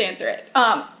 Just answer it.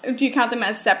 Do you count them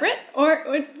as separate,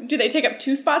 or do they take up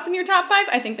 2 spots in your top 5?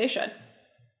 I think they should.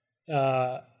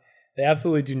 They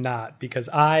absolutely do not, because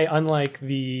unlike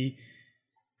the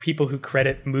people who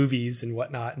credit movies and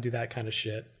whatnot and do that kind of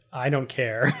shit, I don't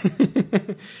care.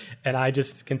 And I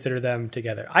just consider them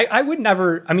together. I would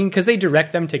never, because they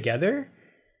direct them together.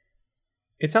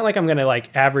 It's not like I'm going to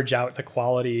like average out the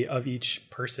quality of each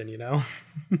person, you know?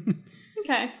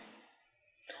 Okay.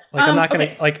 Like I'm not going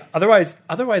to like, otherwise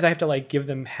I have to like give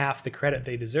them half the credit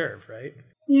they deserve, right?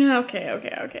 Yeah.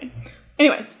 Okay.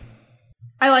 Anyways,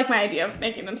 I like my idea of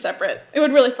making them separate. It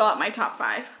would really fill out my top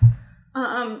 5.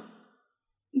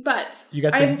 But you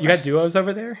got duos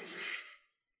over there?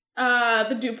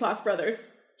 The Duplass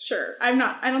brothers. Sure. I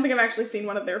don't think I've actually seen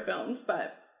one of their films,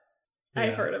 but yeah,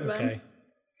 I've heard of them.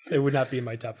 It would not be in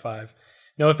my top 5.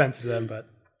 No offense to them, but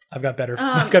I've got better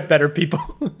people.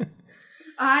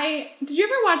 Did you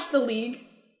ever watch The League?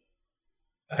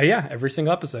 Yeah, every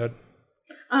single episode.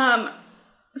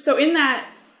 So in that,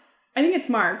 I think it's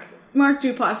Mark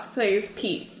Duplass plays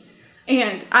Pete.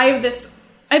 And I have this,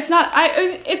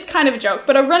 it's kind of a joke,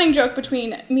 but a running joke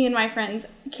between me and my friends,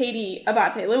 Katie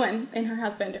Abate Lewin and her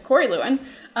husband, Corey Lewin,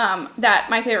 that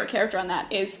my favorite character on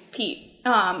that is Pete.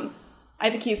 I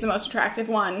think he's the most attractive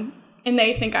one, and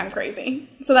they think I'm crazy.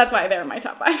 So that's why they're in my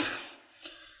top 5.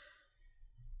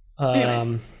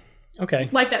 Anyways, okay.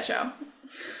 Like that show.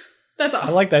 That's all. I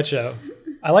like that show.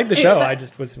 I like the show. I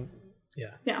just wasn't,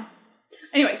 yeah. Yeah.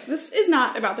 Anyways, this is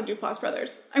not about the Duplass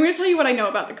brothers. I'm going to tell you what I know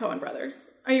about the Coen brothers.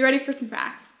 Are you ready for some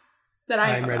facts that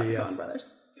I know about the Coen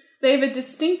brothers? They have a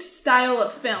distinct style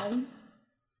of film.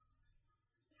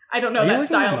 I don't know that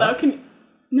style, though.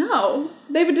 No.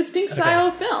 They have a distinct style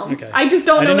of film. Okay. I just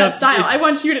don't know that style. I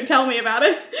want you to tell me about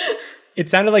it. It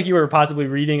sounded like you were possibly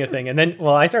reading a thing, and then,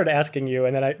 I started asking you,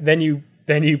 and then you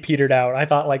petered out. I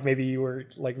thought like maybe you were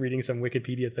like reading some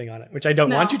Wikipedia thing on it, which I don't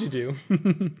want you to do.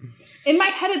 In my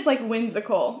head, it's like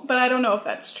whimsical, but I don't know if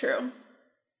that's true.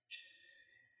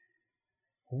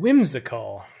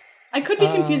 Whimsical. I could be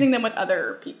confusing them with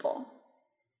other people.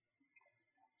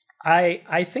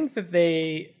 I think that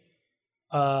they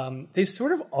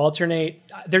sort of alternate.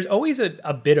 There's always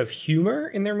a bit of humor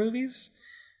in their movies,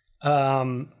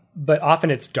 but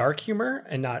often it's dark humor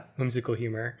and not whimsical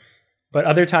humor. But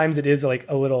other times it is like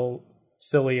a little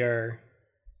sillier.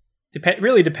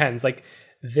 Really depends. Like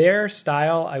their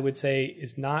style, I would say,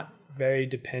 is not very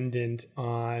dependent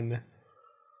on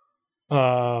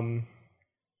the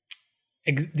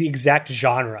exact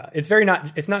genre.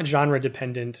 It's not genre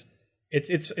dependent.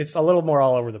 It's a little more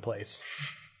all over the place.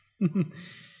 And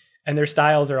their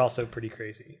styles are also pretty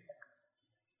crazy.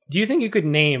 Do you think you could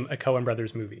name a Coen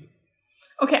Brothers movie?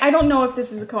 Okay, I don't know if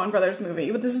this is a Coen Brothers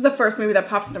movie, but this is the first movie that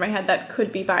pops into my head that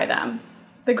could be by them.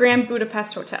 The Grand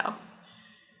Budapest Hotel.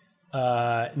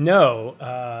 No.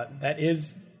 That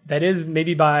is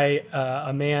maybe by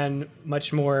a man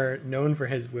much more known for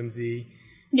his whimsy.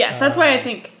 Yes, that's why I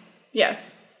think,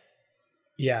 yes.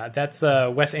 Yeah, that's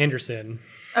Wes Anderson.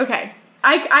 Okay.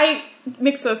 I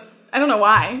mix those. I don't know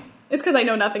why. It's because I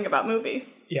know nothing about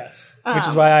movies. Yes, which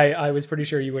is why I was pretty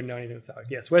sure you wouldn't know anything about it.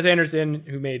 Yes, Wes Anderson,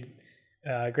 who made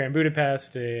Grand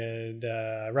Budapest and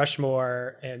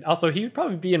Rushmore, and also he would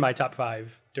probably be in my top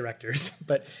 5 directors.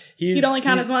 But he'd only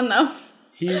count as one though.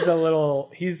 He's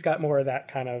got more of that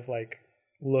kind of like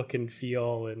look and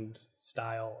feel and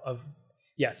style of.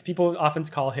 Yes, people often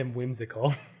call him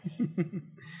whimsical.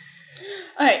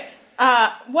 All right.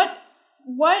 What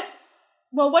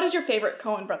is your favorite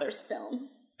Coen Brothers film?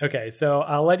 Okay, so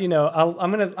I'll let you know. I'm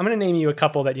gonna name you a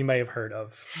couple that you may have heard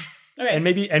of. Okay.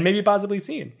 And maybe possibly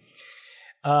seen.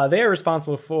 They are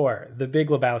responsible for The Big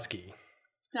Lebowski.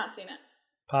 Not seen it.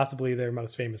 Possibly their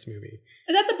most famous movie.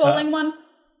 Is that the bowling one?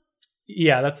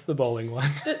 Yeah, that's the bowling one.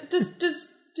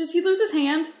 Does he lose his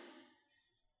hand?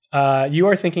 You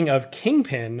are thinking of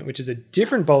Kingpin, which is a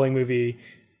different bowling movie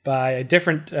by a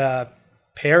different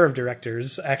pair of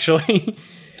directors, actually.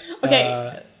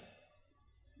 Okay.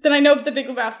 Then I know The Big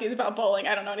Lebowski is about bowling.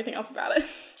 I don't know anything else about it.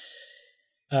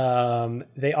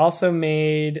 They also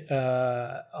made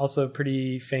also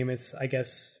pretty famous, I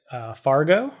guess,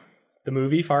 Fargo, the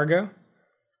movie Fargo.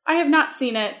 I have not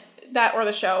seen it, that or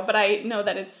the show, but I know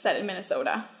that it's set in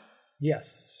Minnesota.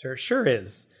 Yes, sure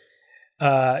is.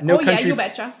 Yeah, you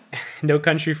betcha. No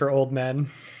Country for Old Men.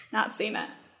 Not seen it.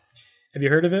 Have you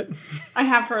heard of it? I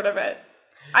have heard of it.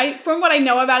 From what I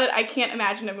know about it, I can't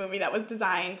imagine a movie that was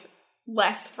designed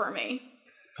less for me.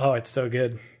 Oh, it's so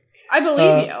good. I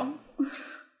believe you.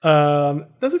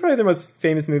 Those are probably the most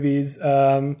famous movies.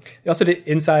 They also did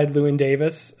Inside Llewyn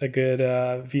Davis, a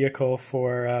good vehicle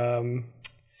for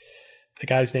the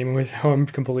guy's name who I'm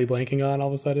completely blanking on all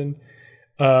of a sudden.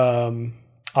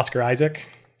 Oscar Isaac,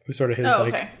 who sort of his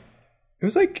okay. It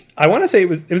was like, I want to say it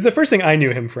was the first thing I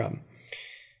knew him from.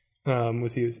 He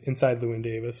was Inside Llewyn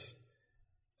Davis.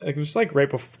 It was like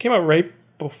came out right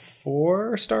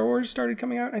before Star Wars started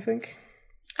coming out, I think.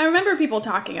 I remember people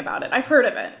talking about it. I've heard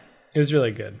of it. It was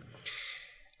really good.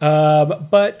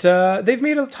 But they've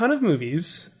made a ton of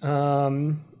movies.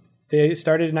 They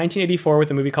started in 1984 with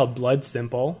a movie called Blood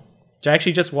Simple, which I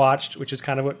actually just watched, which is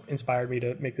kind of what inspired me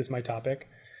to make this my topic.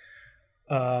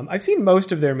 I've seen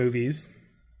most of their movies,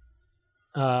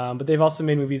 but they've also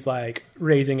made movies like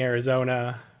Raising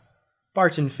Arizona,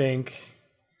 Barton Fink,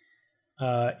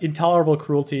 Intolerable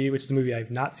Cruelty, which is a movie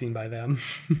I've not seen by them.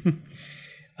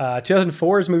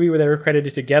 2004's movie where they were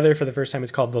credited together for the first time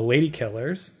is called The Lady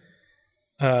Killers,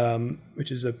 which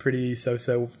is a pretty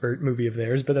so-so movie of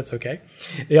theirs, but that's okay.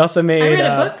 They also made... I read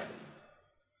a book.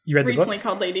 You read the book? Recently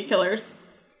called Lady Killers.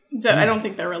 I don't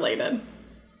think they're related.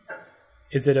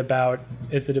 Is it about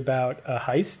a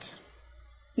heist?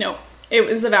 No. It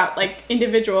was about like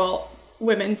individual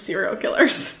women serial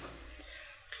killers.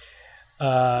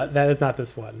 That is not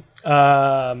this one.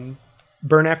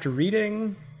 Burn After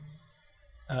Reading.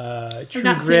 True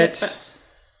not Grit. Seen it,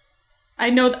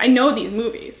 but I know these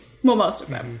movies. Well, most of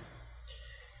them.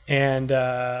 Mm-hmm. And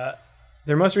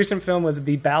their most recent film was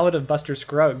The Ballad of Buster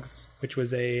Scruggs, which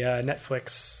was a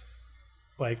Netflix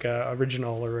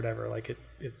original or whatever. Like it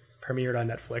premiered on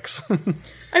Netflix.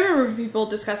 I remember people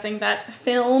discussing that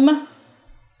film.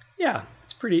 Yeah,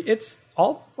 it's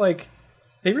all like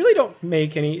they really don't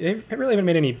make any. They really haven't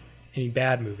made any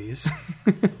bad movies.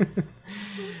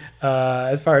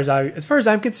 As far as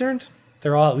I'm concerned,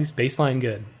 they're all at least baseline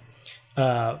good.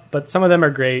 But some of them are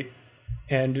great,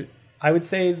 and I would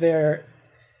say their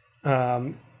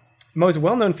most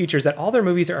well-known feature is that all their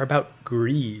movies are about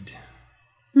greed.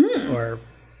 Or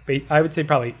I would say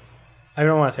probably, I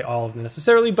don't want to say all of them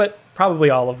necessarily, but probably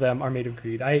all of them are made of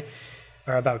greed.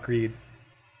 Are about greed.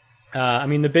 I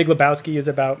mean, The Big Lebowski is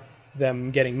about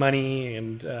them getting money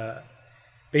and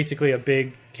basically a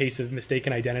big case of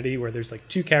mistaken identity where there's like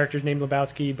two characters named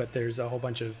Lebowski, but there's a whole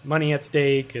bunch of money at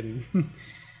stake, and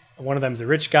one of them's a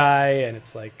rich guy, and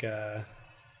it's like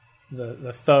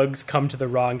the thugs come to the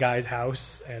wrong guy's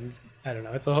house, and I don't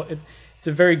know. It's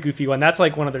a very goofy one. That's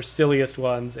like one of their silliest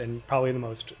ones, and probably the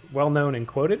most well-known and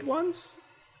quoted ones.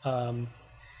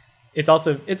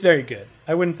 It's very good.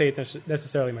 I wouldn't say it's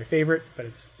necessarily my favorite, but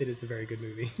it is a very good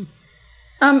movie.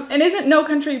 And isn't No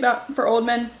Country for Old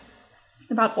Men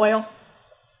about oil?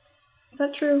 Is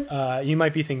that true? You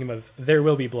might be thinking of There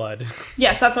Will Be Blood.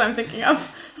 Yes, that's what I'm thinking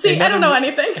of. See, I don't know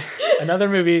anything. Another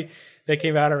movie that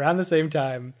came out around the same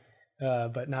time,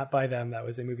 but not by them. That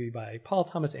was a movie by Paul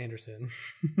Thomas Anderson.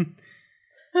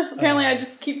 Apparently, I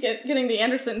just keep getting the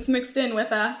Andersons mixed in with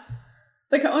the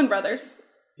Coen brothers.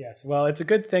 Yes, well, it's a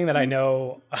good thing that I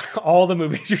know all the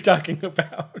movies you're talking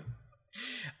about.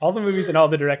 All the movies and all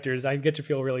the directors. I get to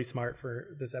feel really smart for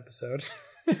this episode.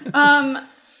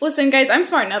 Listen, guys, I'm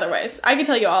smart in other ways. I could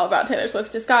tell you all about Taylor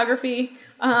Swift's discography.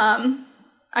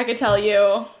 I could tell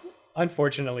you...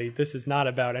 Unfortunately, this is not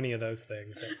about any of those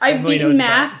things. I've beaten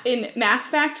math in math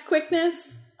fact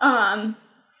quickness. I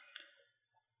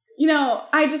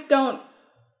just don't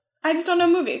know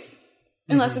movies.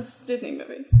 Unless it's Disney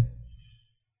movies.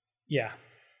 Yeah.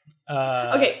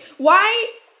 Okay,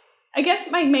 why... I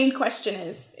guess my main question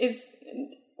is,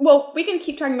 well, we can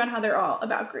keep talking about how they're all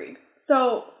about greed.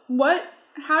 So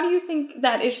how do you think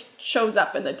that shows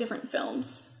up in the different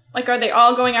films? Like, are they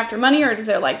all going after money, or is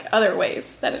there like other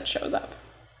ways that it shows up?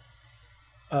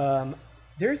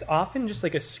 there's often just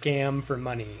like a scam for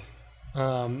money.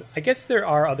 I guess there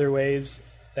are other ways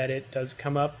that it does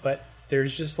come up, but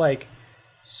there's just like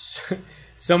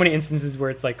so many instances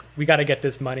where it's like, we got to get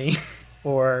this money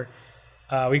or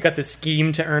we've got this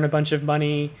scheme to earn a bunch of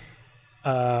money.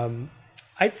 I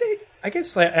guess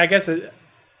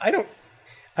I don't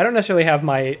necessarily have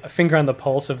my finger on the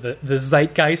pulse of the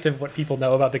zeitgeist of what people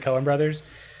know about the Coen brothers.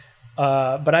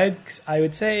 But I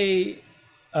would say,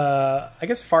 I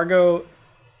guess Fargo,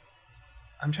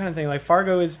 I'm trying to think, like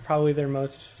Fargo is probably their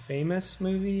most famous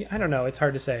movie. I don't know. It's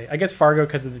hard to say. I guess Fargo,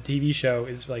 because of the TV show,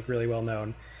 is like really well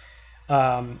known.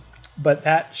 But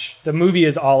the movie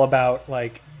is all about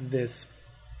like this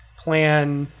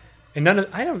plan, and none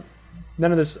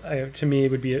of this to me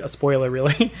would be a spoiler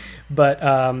really, but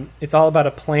it's all about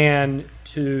a plan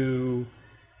to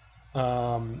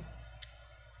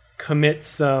commit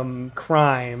some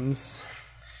crimes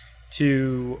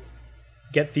to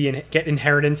get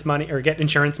inheritance money, or get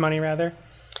insurance money rather.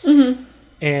 Mm-hmm.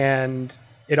 And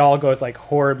it all goes like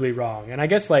horribly wrong. And I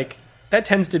guess like that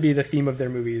tends to be the theme of their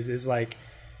movies, is like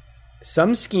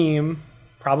some scheme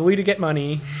probably to get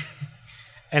money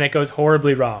and it goes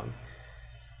horribly wrong.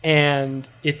 And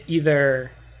it's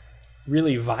either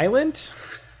really violent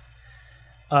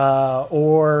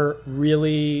or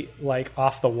really like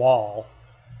off the wall.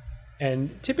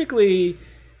 And typically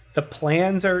the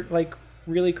plans are like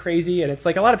really crazy, and it's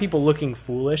like a lot of people looking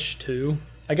foolish too.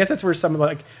 I guess that's where some of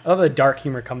like a lot of the dark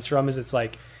humor comes from, is it's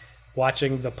like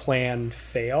watching the plan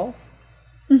fail.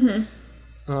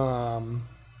 Mm-hmm.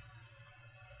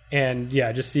 And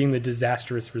yeah, just seeing the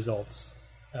disastrous results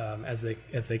as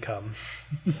they come.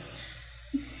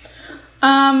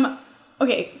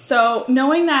 Okay, so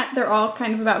knowing that they're all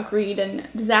kind of about greed and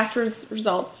disastrous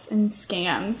results and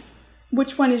scams,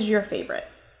 which one is your favorite?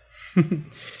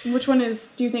 Which one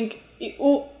do you think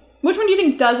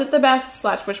does it the best,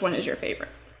 / which one is your favorite?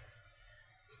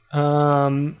 I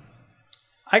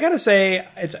gotta say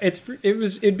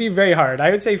it'd be very hard. I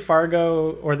would say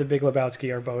Fargo or The Big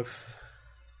Lebowski are both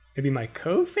maybe my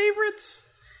co-favorites.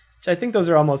 Which I think those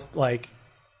are almost like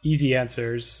easy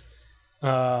answers.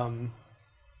 But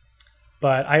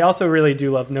I also really do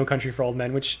love No Country for Old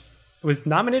Men, which was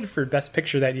nominated for Best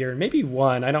Picture that year and maybe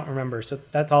won. I don't remember. So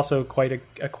that's also quite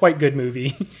a quite good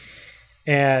movie.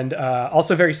 And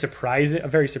also a very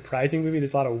surprising movie.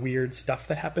 There's a lot of weird stuff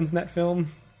that happens in that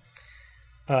film.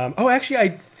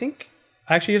 Actually,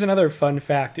 here's another fun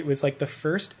fact. It was like the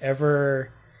first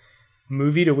ever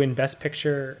movie to win Best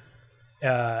Picture,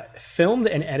 filmed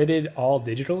and edited all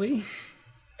digitally.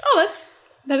 Oh,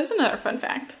 that is another fun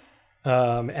fact.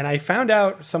 And I found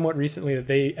out somewhat recently that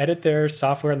they edit their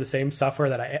software on the same software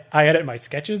that I edit my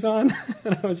sketches on.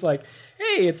 And I was like,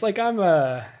 hey, it's like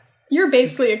You're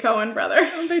basically a Coen brother.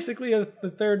 I'm basically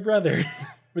the third brother.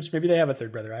 Which maybe they have a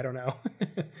third brother. I don't know.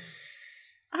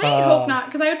 I hope not,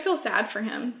 because I would feel sad for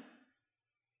him.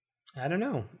 I don't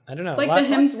know. It's like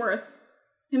the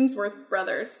Hemsworth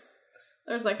brothers.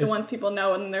 There's like the ones people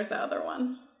know, and then there's the other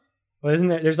one. Well, isn't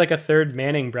there? There's like a third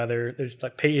Manning brother. There's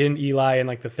like Peyton, Eli, and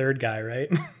like the third guy, right?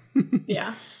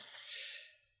 Yeah.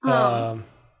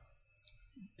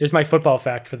 There's my football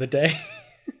fact for the day.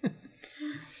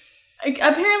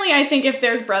 Apparently, I think if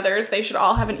there's brothers, they should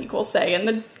all have an equal say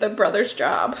in the brother's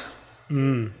job.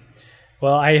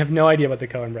 Well, I have no idea about the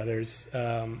Coen brothers.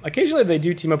 Occasionally, they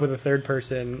do team up with a third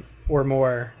person or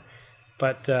more,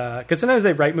 but because sometimes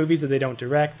they write movies that they don't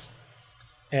direct.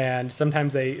 And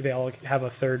sometimes they'll have a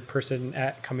third person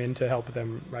come in to help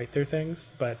them write their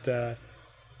things, but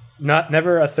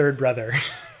never a third brother.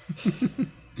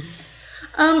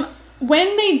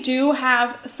 When they do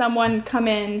have someone come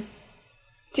in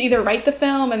to either write the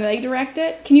film and they direct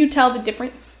it, can you tell the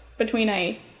difference between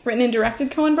a written and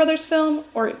directed Coen Brothers film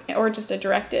or just a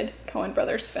directed Coen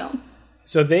Brothers film?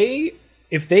 So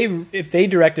if they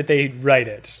direct it, they write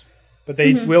it, but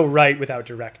they will write without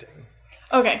directing.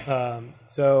 Okay.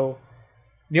 So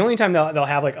the only time they'll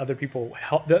have like other people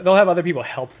they'll have other people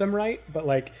help them write, but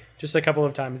like just a couple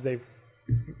of times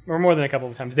or more than a couple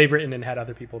of times they've written and had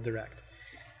other people direct.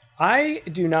 I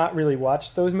do not really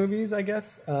watch those movies, I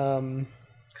guess,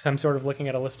 because I'm sort of looking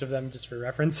at a list of them just for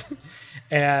reference,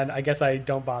 and I guess I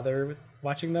don't bother with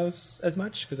watching those as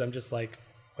much because I'm just like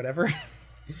whatever.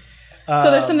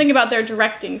 So there's something about their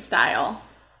directing style,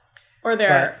 or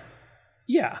their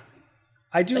yeah.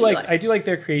 I do like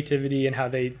their creativity and how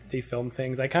they film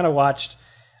things. I've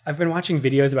been watching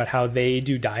videos about how they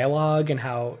do dialogue and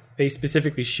how they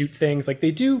specifically shoot things. Like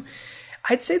they do,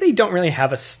 I'd say they don't really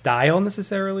have a style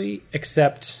necessarily,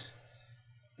 except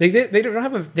they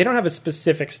don't have a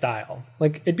specific style.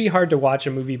 Like it'd be hard to watch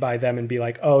a movie by them and be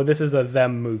like, oh, this is a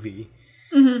them movie.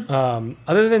 Mm-hmm.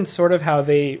 Other than sort of how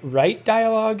they write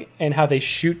dialogue and how they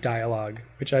shoot dialogue,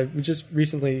 which I was just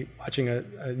recently watching a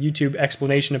YouTube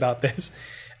explanation about this,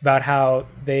 about how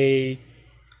they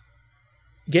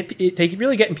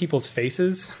really get in people's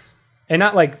faces, and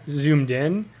not like zoomed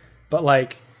in, but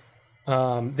like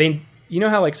you know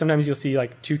how like sometimes you'll see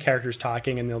like two characters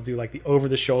talking and they'll do like the over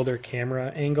the shoulder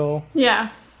camera angle. Yeah.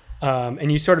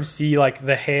 And you sort of see like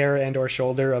the hair and or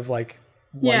shoulder of like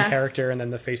one character and then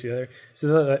the face of the other.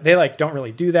 So they like don't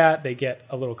really do that. They get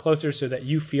a little closer so that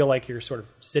you feel like you're sort of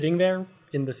sitting there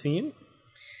in the scene.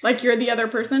 Like you're the other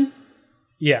person?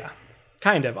 Yeah.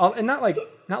 Kind of. And not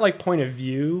like point of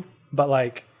view, but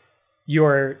like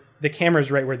the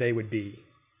camera's right where they would be.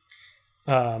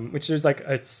 Which there's like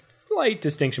a slight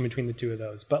distinction between the two of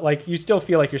those. But like you still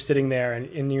feel like you're sitting there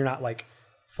and you're not like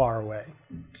far away.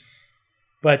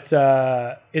 But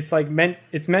it's meant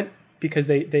because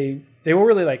they will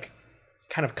really like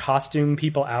kind of costume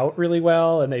people out really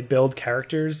well, and they build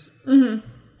characters.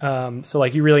 Mm-hmm. So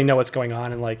like you really know what's going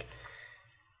on, and like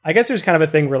I guess there's kind of a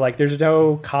thing where like there's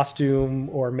no costume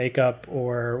or makeup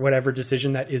or whatever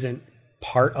decision that isn't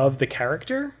part of the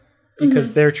character,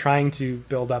 because they're trying to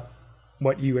build up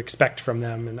what you expect from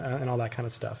them and all that kind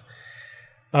of stuff.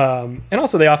 And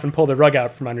also they often pull the rug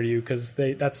out from under you because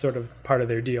that's sort of part of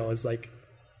their deal is like.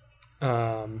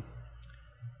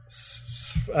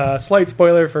 Slight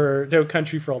spoiler for No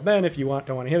Country for Old Men. If you don't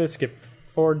want to hear this, skip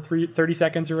forward 30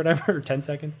 seconds or whatever, or 10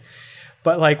 seconds.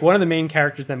 But like one of the main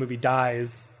characters in that movie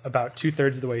dies about 2/3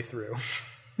 of the way through.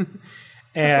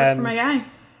 And for my guy.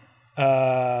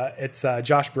 It's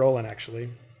Josh Brolin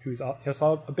actually, who's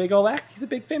also a big old he's a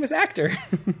big famous actor.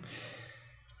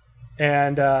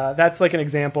 And that's like an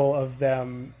example of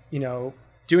them,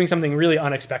 doing something really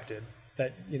unexpected.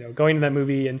 That going to that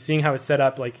movie and seeing how it's set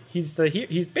up, like he's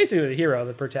basically the hero,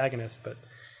 the protagonist. But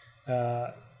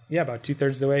about 2/3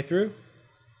 of the way through,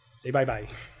 say bye.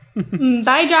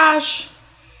 Bye, Josh.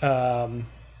 But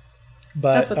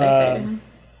that's what they say to him.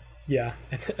 Yeah,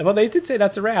 well, they did say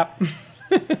that's a wrap.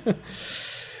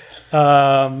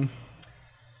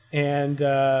 And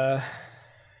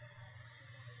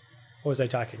what was I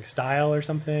talking? Style or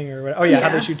something or what? Oh yeah, how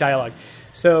they shoot dialogue.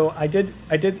 So I did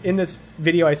in this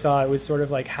video I saw, it was sort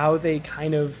of like how they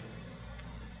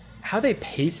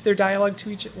pace their dialogue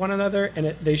to one another,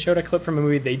 and they showed a clip from a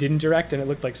movie they didn't direct, and it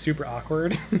looked like super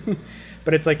awkward.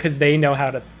 But it's like because they know how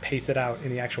to pace it out in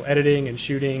the actual editing and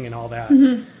shooting and all that.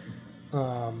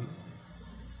 Mm-hmm.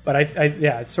 But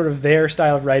it's sort of their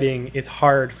style of writing is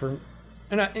hard for,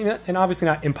 and obviously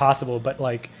not impossible, but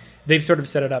like they've sort of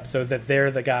set it up so that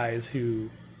they're the guys who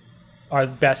are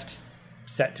best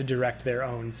set to direct their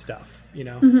own stuff,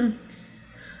 Mm-hmm.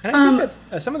 And I think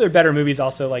that's some of their better movies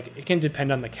also, like, it can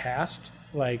depend on the cast,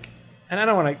 like, and I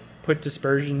don't want to put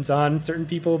dispersions on certain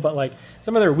people, but like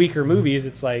some of their weaker movies,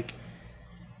 it's like,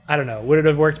 I don't know, would it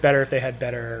have worked better if they had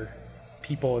better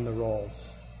people in the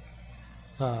roles?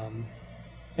 And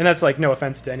that's like no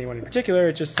offense to anyone in particular.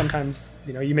 It's just sometimes,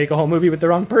 you make a whole movie with the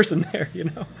wrong person there,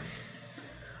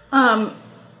 I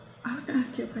was going to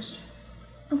ask you a question.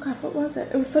 Oh God, what was it?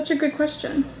 It was such a good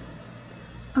question.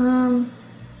 Oh,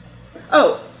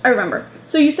 I remember.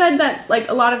 So you said that like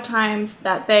a lot of times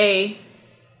that they,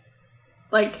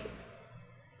 like,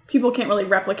 people can't really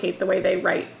replicate the way they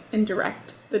write and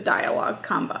direct the dialogue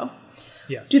combo.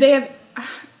 Yes. Do they have,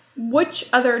 which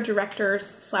other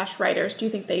directors / writers do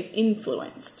you think they've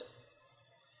influenced?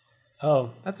 Oh,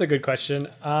 that's a good question.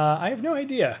 I have no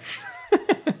idea.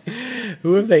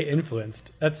 Who have they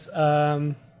influenced? That's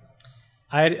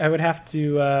I would have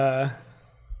to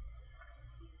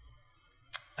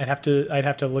I'd have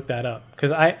to look that up,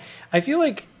 because I feel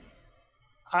like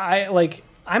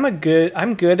I'm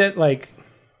good at like,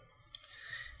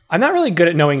 I'm not really good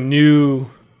at knowing new,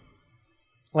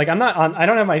 like I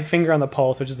don't have my finger on the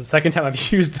pulse, which is the second time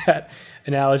I've used that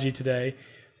analogy today.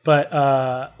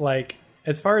 But like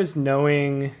as far as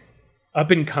knowing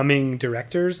up and coming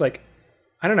directors, like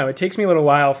I don't know, it takes me a little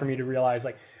while for me to realize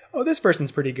like, oh, this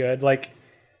person's pretty good. Like,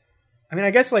 I mean, I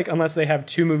guess like unless they have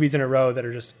 2 movies in a row that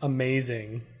are just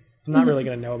amazing, I'm not really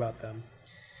going to know about them.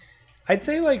 I'd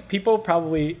say like people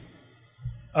probably,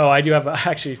 I do have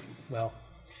actually, well,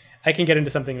 I can get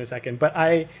into something in a second, but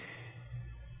I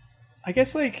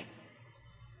guess like,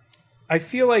 I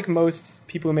feel like most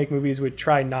people who make movies would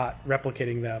try not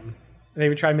replicating them. They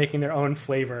would try making their own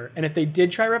flavor. And if they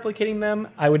did try replicating them,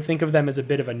 I would think of them as a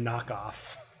bit of a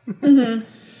knockoff. Mm-hmm.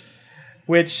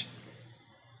 Which,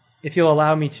 if you'll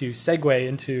allow me to segue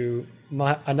into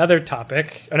another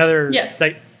topic,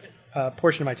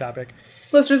 portion of my topic.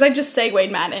 Listeners, I just segued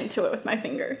Matt into it with my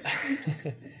fingers.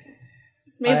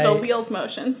 Made the wheels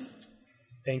motions.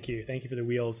 Thank you for the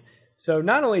wheels. So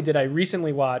not only did I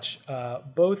recently watch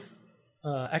both.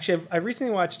 Actually, I've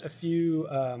recently watched a few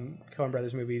Coen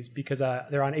Brothers movies because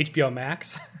they're on HBO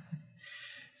Max.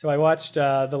 So I watched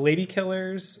The Lady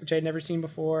Killers, which I'd never seen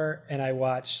before, and I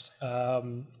watched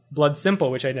Blood Simple,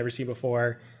 which I'd never seen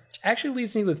before, which actually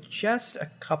leaves me with just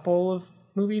a couple of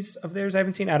movies of theirs I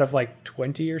haven't seen out of like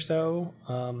 20 or so.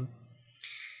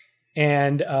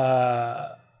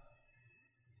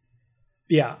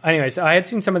 Anyway, so I had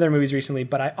seen some of their movies recently,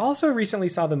 but I also recently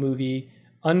saw the movie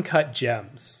Uncut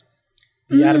Gems,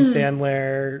 the Adam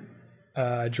Sandler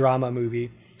drama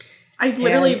movie. I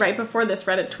literally, right before this,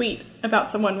 read a tweet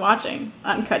about someone watching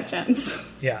Uncut Gems.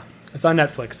 Yeah, it's on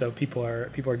Netflix, so people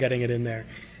are getting it in there.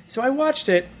 So I watched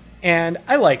it, and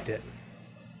I liked it,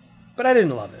 but I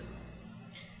didn't love it.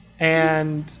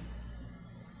 And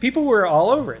people were all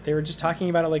over it. They were just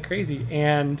talking about it like crazy.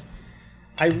 And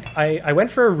I went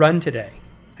for a run today.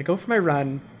 I go for my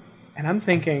run, and I'm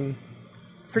thinking,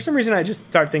 for some reason, I just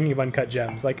start thinking of Uncut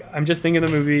Gems. Like, I'm just thinking of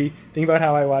the movie, thinking about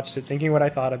how I watched it, thinking what I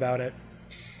thought about it.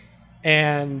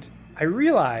 And I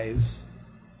realize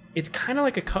it's kind of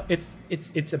like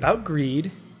it's about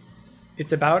greed.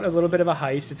 It's about a little bit of a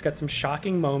heist. It's got some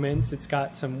shocking moments. It's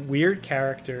got some weird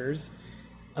characters.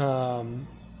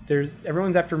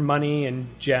 Everyone's after money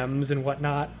and gems and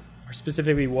whatnot, or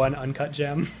specifically one uncut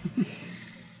gem.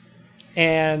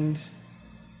 And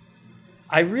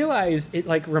I realized it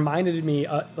like reminded me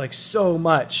like so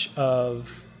much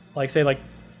of like say like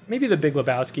maybe The Big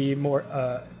Lebowski more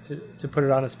to put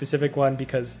it on a specific one,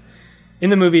 because in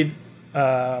the movie,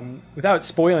 without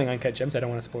spoiling Uncut Gems, I don't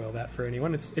want to spoil that for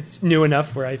anyone. It's new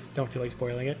enough where I don't feel like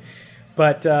spoiling it.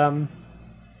 But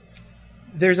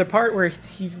there's a part where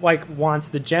he's like wants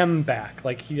the gem back.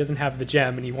 Like he doesn't have the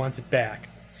gem and he wants it back.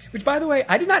 Which, by the way,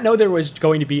 I did not know there was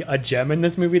going to be a gem in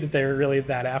this movie that they were really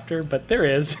that after, but there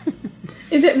is.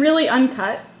 Is it really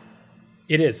uncut?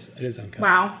 It is. It is uncut.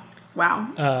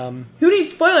 Wow. Who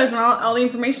needs spoilers when all the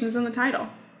information is in the title?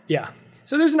 Yeah.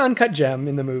 So there's an uncut gem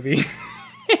in the movie.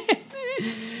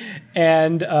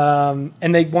 and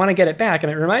they want to get it back.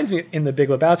 And it reminds me in The Big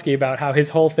Lebowski about how his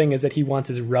whole thing is that he wants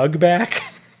his rug back.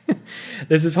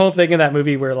 There's this whole thing in that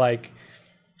movie where like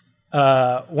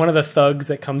one of the thugs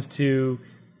that comes to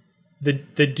the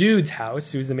dude's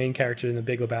house, who's the main character in The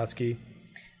Big Lebowski,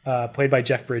 played by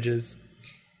Jeff Bridges,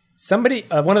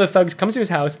 one of the thugs comes to his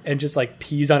house and just like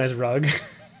pees on his rug,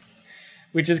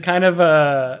 which is kind of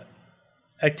a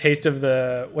taste of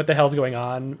the what the hell's going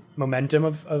on momentum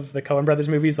of the Coen Brothers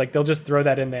movies. Like they'll just throw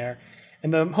that in there.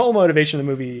 And the whole motivation of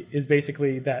the movie is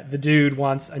basically that the dude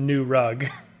wants a new rug.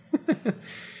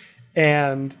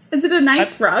 And is it a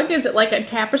nice rug? Is it like a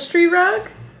tapestry rug?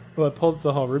 Well, it pulls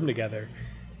the whole room together.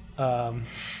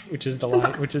 Which is the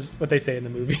line, which is what they say in the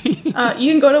movie. You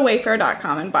can go to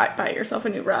Wayfair.com and buy yourself a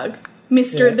new rug,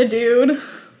 Mr. The Dude.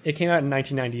 It came out in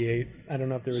 1998. I don't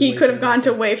know if there was. He could have gone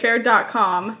to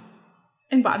Wayfair.com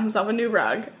and bought himself a new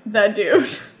rug. The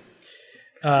Dude.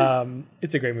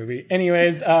 It's a great movie.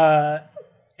 Anyways,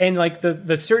 and like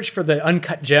the search for the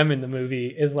uncut gem in the movie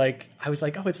is like, I was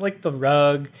like, oh, it's like the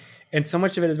rug, and so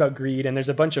much of it is about greed, and there's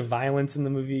a bunch of violence in the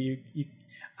movie.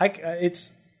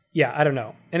 Yeah, I don't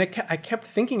know. And I kept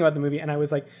thinking about the movie, and I was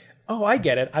like, oh, I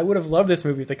get it. I would have loved this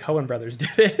movie if the Coen Brothers did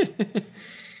it.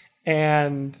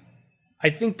 And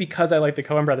I think because I like the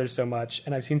Coen Brothers so much,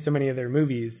 and I've seen so many of their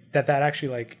movies, that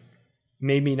actually like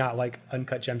made me not like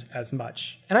Uncut Gems as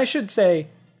much. And I should say,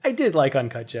 I did like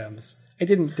Uncut Gems. I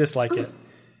didn't dislike it.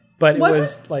 But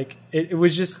it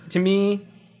was just, to me,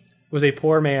 was a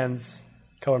poor man's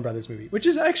Coen Brothers movie, which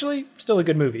is actually still a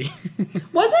good movie.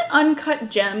 Wasn't Uncut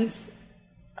Gems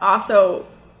also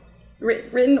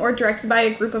written or directed by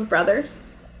a group of brothers?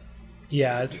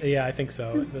 Yeah, I think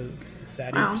so. The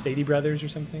Sadie Brothers or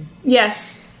something.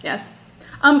 Yes.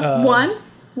 One,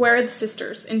 where are the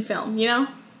sisters in film? You know.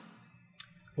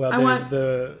 Well, there's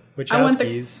the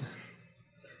Wachowskis.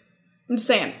 I'm just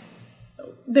saying,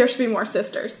 there should be more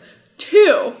sisters.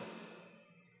 2,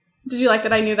 did you like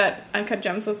that I knew that Uncut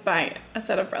Gems was by a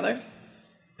set of brothers?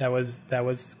 That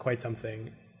was quite something.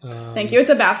 Thank you.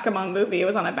 It's a basketball movie. It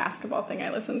was on a basketball thing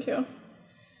I listened to.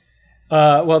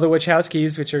 Well, the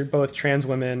Wachowskis, which are both trans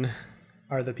women,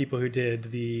 are the people who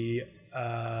did the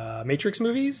Matrix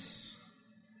movies,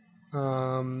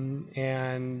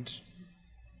 and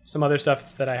some other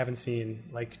stuff that I haven't seen,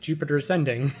 like Jupiter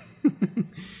Ascending.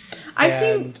 I've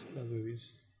seen those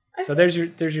movies. So there's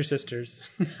your sisters.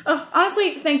 Oh,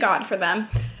 honestly, thank God for them.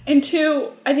 And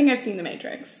 2, I think I've seen The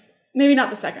Matrix. Maybe not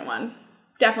the second one.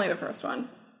 Definitely the first one.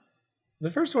 The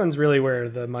first one's really where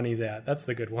the money's at. That's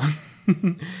the good one.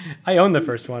 I own the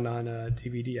first one on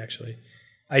DVD, actually.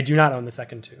 I do not own the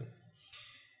second 2.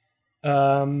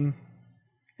 And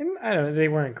I don't know. They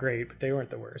weren't great, but they weren't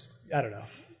the worst. I don't know.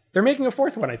 They're making a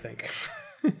fourth one, I think.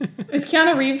 Is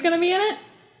Keanu Reeves going to be in it?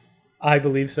 I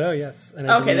believe so, yes. And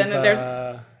I believe, then there's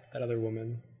that other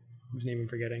woman whose name I'm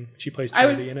forgetting. She plays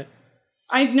Trinity in it.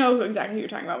 I know exactly who you're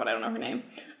talking about, but I don't know her name.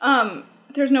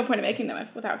 There's no point in making them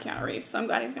without Keanu Reeves, so I'm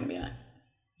glad he's going to be in it.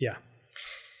 Yeah.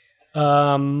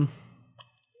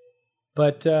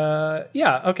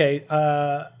 Okay.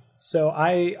 So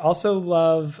I also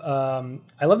love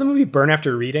the movie Burn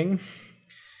After Reading,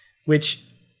 which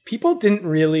people didn't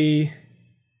really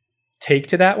take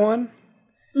to that one.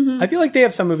 Mm-hmm. I feel like they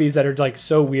have some movies that are like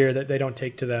so weird that they don't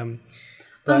take to them.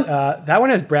 But that one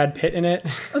has Brad Pitt in it.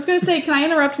 I was going to say, can I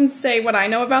interrupt and say what I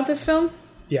know about this film?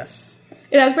 Yes.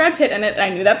 It has Brad Pitt in it. I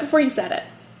knew that before you said it.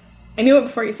 I knew it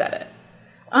before you said it.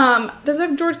 Does it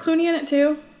have George Clooney in it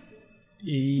too?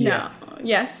 Yeah. No.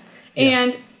 Yes. Yeah.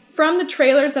 And from the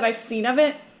trailers that I've seen of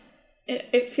it,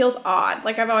 it feels odd.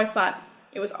 Like I've always thought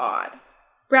it was odd.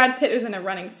 Brad Pitt is in a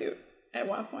running suit at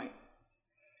one point.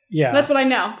 Yeah. That's what I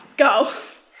know. Go.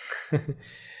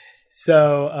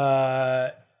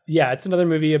 So, it's another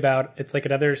movie it's like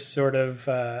another sort of,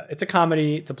 it's a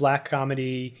comedy. It's a black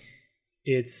comedy.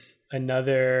 It's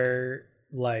another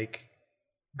like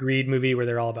greed movie where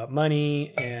they're all about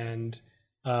money. And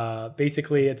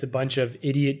basically it's a bunch of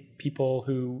idiot people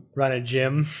who run a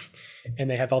gym and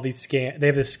they have all these they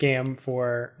have this scam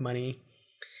for money.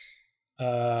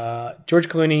 George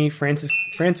Clooney,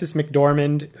 Frances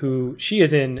McDormand, who she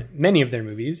is in many of their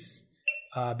movies.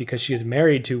 Because she is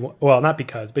married to, well, not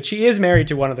because, but she is married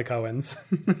to one of the Coens.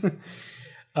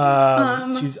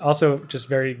 She's also just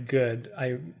very good.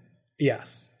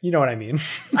 Yes, you know what I mean.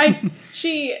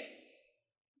 She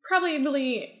probably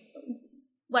really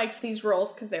likes these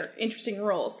roles because they're interesting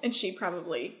roles, and she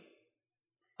probably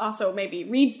also maybe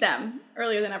reads them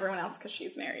earlier than everyone else because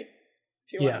she's married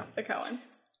to one of the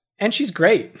Coens. And she's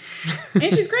great.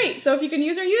 So if you can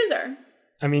use her, use her.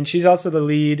 I mean, she's also the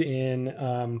lead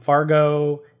in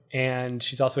Fargo, and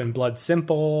she's also in Blood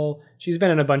Simple. She's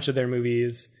been in a bunch of their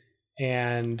movies,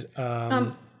 and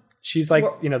she's like,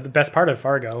 the best part of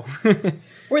Fargo.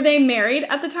 Were they married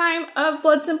at the time of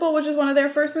Blood Simple, which is one of their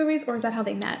first movies, or is that how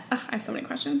they met? Ugh, I have so many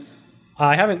questions.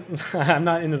 I'm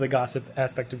not into the gossip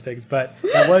aspect of things, but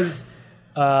that was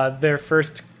their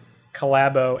first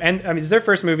collabo, and I mean it's their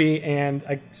first movie,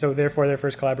 and so therefore their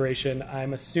first collaboration.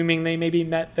 I'm assuming they maybe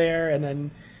met there and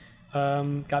then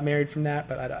got married from that,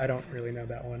 but I don't really know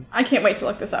that one. I can't wait to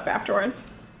look this up afterwards.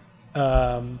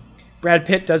 Brad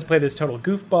Pitt does play this total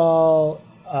goofball.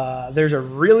 There's a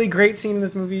really great scene in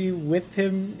this movie with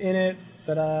him in it,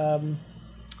 but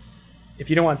if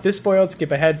you don't want this spoiled,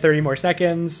 skip ahead 30 more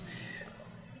seconds.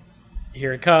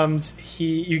 Here it comes.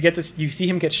 You see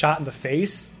him get shot in the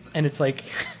face, and it's like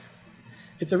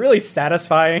it's a really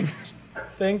satisfying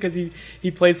thing because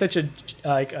he plays such a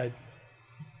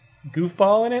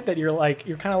goofball in it that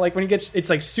you're kind of like when he gets, it's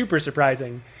like super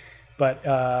surprising, but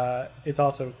it's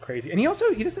also crazy. And he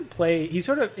doesn't play. He's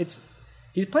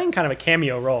playing kind of a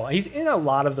cameo role. He's in a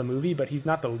lot of the movie, but he's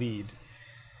not the lead.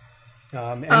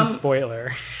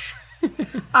 Spoiler.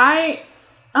 I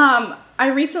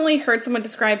recently heard someone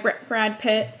describe Brad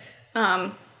Pitt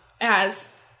as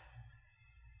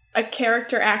a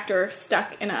character actor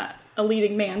stuck in a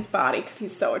leading man's body because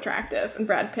he's so attractive, and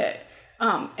Brad Pitt,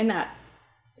 and that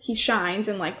he shines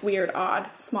in like weird, odd,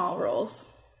 small roles.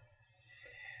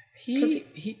 He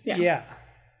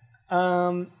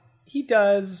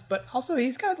does, but also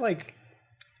he's got like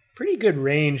pretty good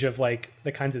range of like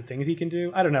the kinds of things he can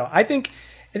do. I don't know. I think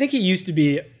he used to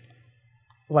be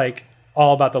like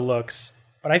all about the looks,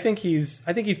 but I think he's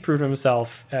proven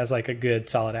himself as like a good,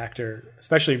 solid actor,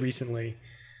 especially recently.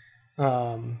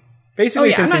 Since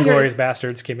Inglourious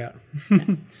Bastards came out.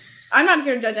 I'm not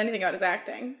here to judge anything about his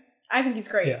acting. I think he's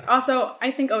great. Yeah. Also, I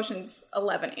think Ocean's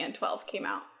 11 and 12 came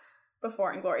out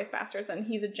before Inglourious Bastards, and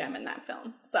he's a gem in that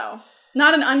film. So,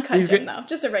 not an uncut gem, though.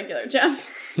 Just a regular gem.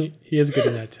 He is good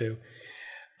in that, too.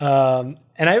 And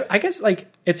I guess,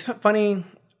 like, it's funny.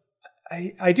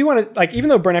 I do want to, like, even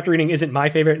though Burn After Reading isn't my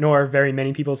favorite, nor very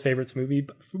many people's favorite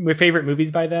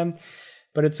movies by them,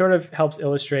 but it sort of helps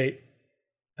illustrate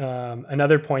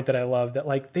another point that I love, that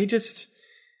like it's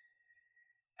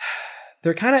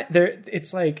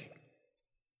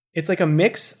like a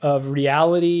mix of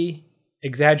reality,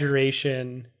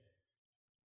 exaggeration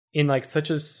in like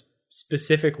such a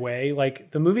specific way.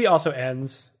 Like the movie also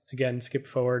ends, again, skip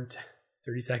forward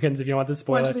 30 seconds if you don't want to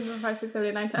spoil it. 1, 2, 3, 4, 5, 6, 7,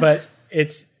 8, 9, 10. But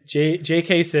it's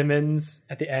J.K. Simmons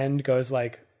at the end goes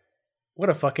like, what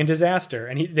a fucking disaster.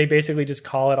 And they basically just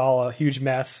call it all a huge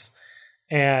mess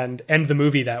and end the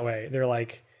movie that way. They're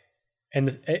like,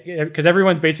 and because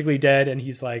everyone's basically dead, and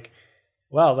he's like,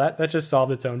 well, that just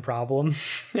solved its own problem.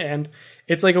 And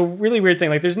it's like a really weird thing.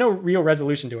 Like there's no real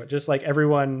resolution to it. Just like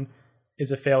everyone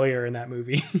is a failure in that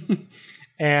movie.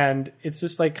 And it's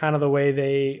just like kind of the way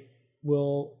they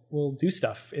will do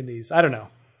stuff in these. I don't know.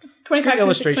 25,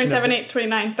 26, 27, 8,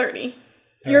 29, 30.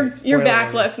 You're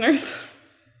back, listeners.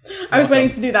 I was waiting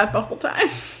to do that the whole time.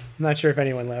 I'm not sure if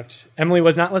anyone left. Emily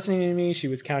was not listening to me. She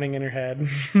was counting in her head.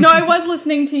 No, I was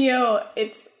listening to you.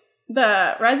 It's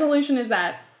the resolution is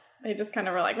that they just kind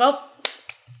of were like, well.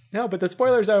 No, but the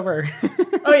spoiler's over.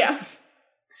 Oh, yeah.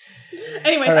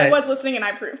 Anyways, right. I was listening and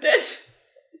I proved it.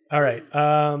 All right.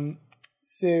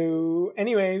 So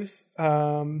anyways,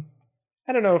 I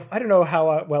don't know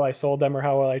how well I sold them or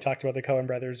how well I talked about the Coen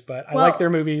brothers, but I like their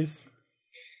movies.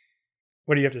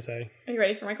 What do you have to say? Are you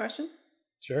ready for my question?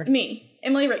 Sure. Me,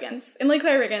 Emily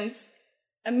Claire Riggins,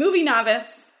 a movie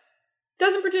novice,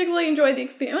 doesn't particularly enjoy the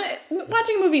experience.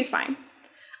 Watching a movie is fine.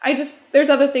 There's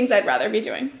other things I'd rather be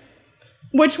doing.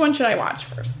 Which one should I watch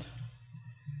first?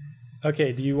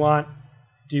 Okay, do you want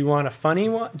a funny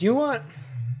one?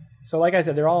 So like I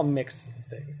said, they're all a mix of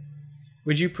things.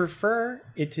 Would you prefer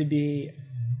it to be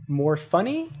more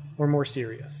funny or more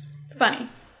serious? Funny.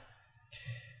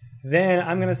 Then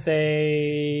I'm going to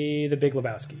say The Big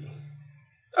Lebowski.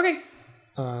 Okay.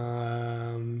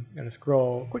 I'm going to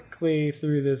scroll quickly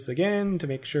through this again to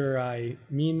make sure I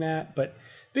mean that. But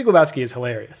Big Lebowski is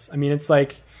hilarious. I mean, it's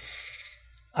like,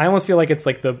 I almost feel like it's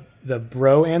like the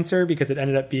bro answer because it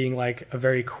ended up being like a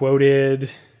very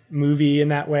quoted movie in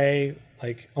that way.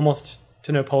 Like almost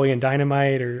to Napoleon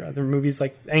Dynamite or other movies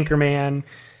like Anchorman.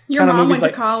 Your mom went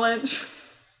to college.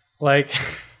 Like,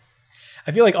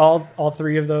 I feel like all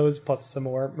three of those plus some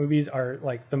more movies are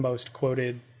like the most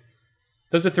quoted.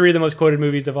 Those are three of the most quoted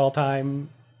movies of all time,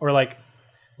 or like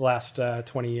the last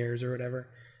 20 years or whatever.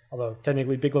 Although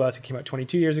technically Big Lebowski came out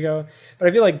 22 years ago. But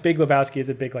I feel like Big Lebowski is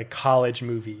a big like college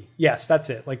movie. Yes, that's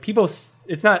it. Like people,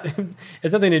 it's nothing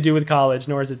to do with college,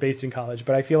 nor is it based in college.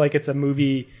 But I feel like it's a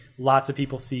movie lots of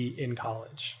people see in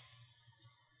college.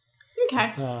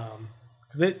 Okay.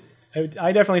 Because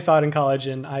I definitely saw it in college,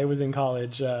 and I was in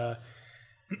college 5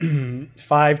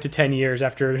 to 10 years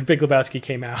after Big Lebowski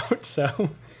came out. So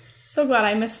glad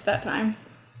I missed that time.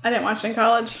 I didn't watch it in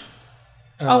college.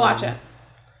 I'll watch it.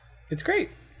 It's great.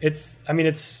 It's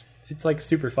like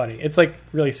super funny. It's like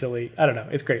really silly. I don't know.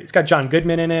 It's great. It's got John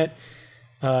Goodman in it.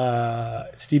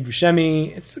 Steve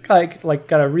Buscemi. It's like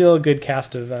got a real good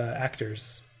cast of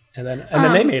actors. And then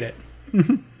they made it.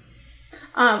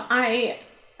 I'll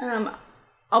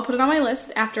put it on my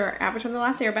list after Avatar: The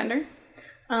Last Airbender.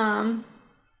 And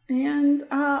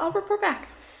I'll report back.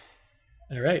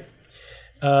 All right.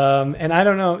 And I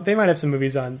don't know, they might have some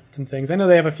movies on some things. I know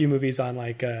they have a few movies on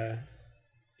like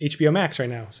HBO Max right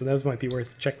now, so those might be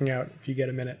worth checking out if you get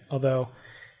a minute. Although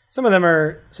some of them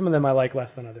I like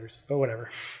less than others, but whatever.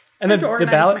 And then the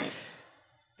ballot,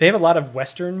 they have a lot of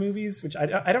Western movies, which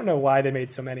I don't know why they made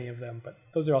so many of them, but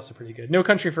those are also pretty good. No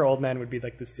Country for Old Men would be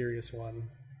like the serious one.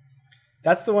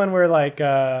 That's the one where like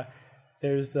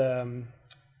there's the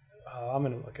I'm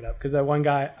gonna look it up because that one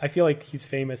guy, I feel like he's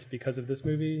famous because of this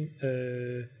movie,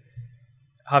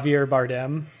 Javier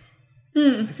Bardem.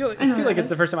 I feel like it's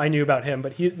the first time I knew about him,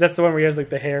 but that's the one where he has like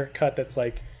the haircut that's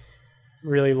like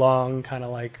really long, kind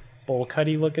of like bowl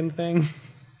cutty looking thing.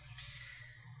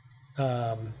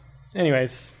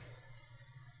 Anyways,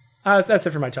 that's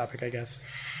it for my topic, I guess.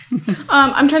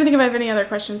 I'm trying to think if I have any other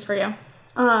questions for you.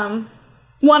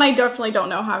 One, I definitely don't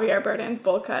know Javier Bardem's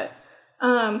bowl cut.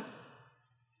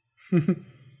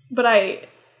 But I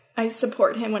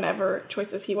support him whatever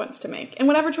choices he wants to make, and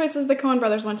whatever choices the Coen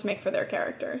brothers want to make for their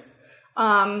characters.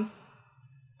 Okay,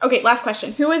 last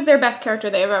question. Who is their best character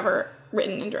they have ever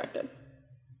written and directed?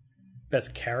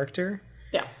 Best character?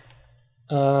 Yeah.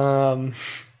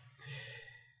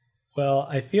 Well,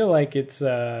 I feel like it's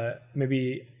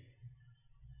maybe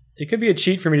it could be a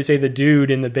cheat for me to say the dude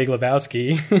in The Big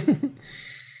Lebowski.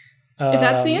 If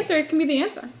that's the answer, it can be the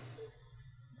answer.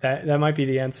 That might be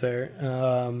the answer.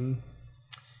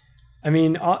 I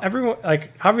mean, everyone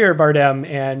like Javier Bardem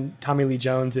and Tommy Lee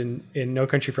Jones in No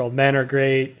Country for Old Men are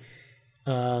great.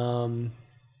 And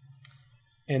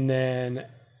then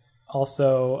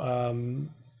also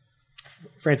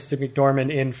Frances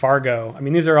McDormand in Fargo. I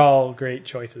mean, these are all great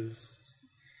choices.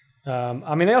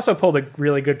 I mean, they also pulled a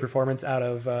really good performance out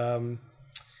of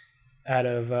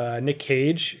Nick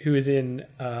Cage, who is in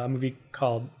a movie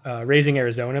called Raising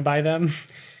Arizona by them.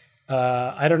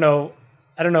 I don't know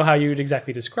how you would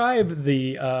exactly describe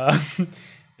the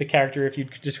the character if you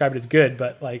describe it as good,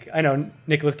 but like I know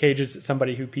Nicolas Cage is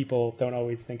somebody who people don't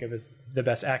always think of as the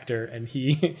best actor, and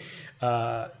he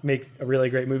makes a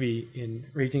really great movie in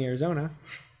Raising Arizona.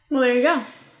 Well, there you go.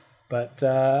 But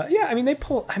yeah, I mean,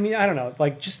 I don't know,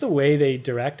 like just the way they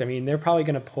direct. I mean, they're probably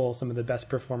going to pull some of the best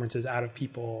performances out of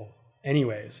people,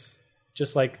 anyways.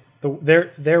 Just like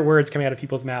their words coming out of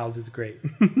people's mouths is great.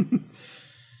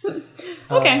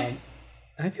 Okay.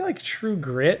 And I feel like True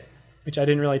Grit, which I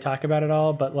didn't really talk about at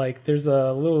all, but like there's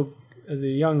a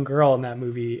young girl in that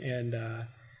movie, and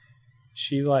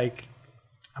she like,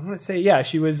 I want to say, yeah,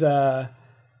 she was her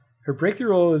breakthrough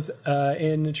role was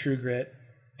in True Grit,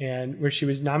 and where she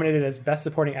was nominated as Best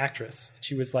Supporting Actress.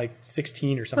 She was like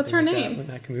 16 or something. What's her name? When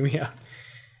that movie out.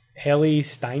 Haley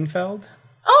Steinfeld.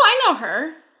 Oh, I know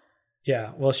her.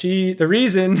 Yeah, well, the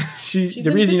reason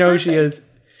you know who she is.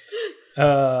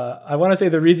 I want to say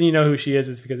the reason you know who she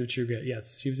is because of True Grit.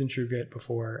 Yes, she was in True Grit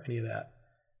before any of that.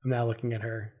 I'm now looking at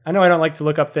her. I know I don't like to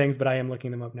look up things, but I am looking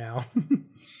them up now.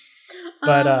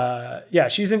 But yeah,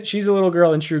 she's a little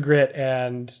girl in True Grit,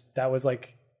 and that was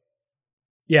like,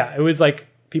 yeah, it was like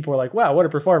people were like, "Wow, what a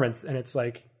performance!" And it's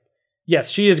like, yes,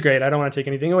 she is great. I don't want to take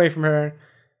anything away from her,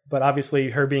 but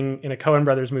obviously, her being in a Coen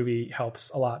Brothers movie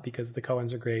helps a lot because the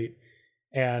Coens are great,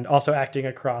 and also acting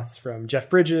across from Jeff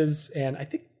Bridges and I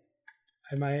think.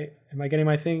 Am I getting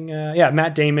my thing? Yeah,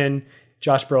 Matt Damon,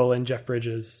 Josh Brolin, Jeff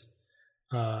Bridges,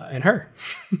 and her.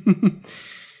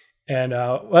 And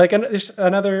there's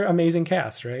another amazing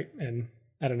cast, right? And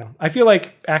I don't know. I feel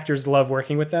like actors love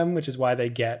working with them, which is why they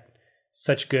get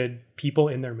such good people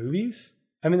in their movies.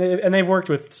 I mean, they've worked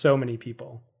with so many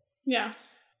people. Yeah.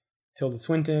 Tilda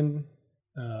Swinton,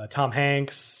 Tom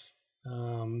Hanks.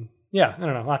 Yeah, I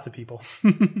don't know. Lots of people.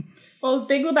 Well,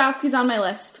 Big Lebowski's on my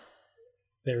list.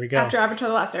 There we go. After Avatar: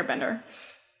 The Last Airbender.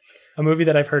 A movie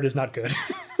that I've heard is not good.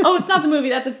 Oh, it's not the movie.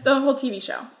 That's the whole TV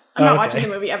show. I'm not watching the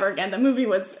movie ever again. The movie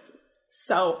was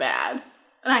so bad.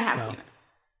 And I have seen it.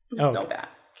 It was so bad.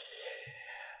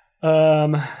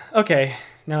 Okay.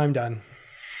 Now I'm done.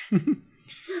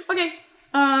 Okay.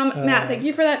 Matt, thank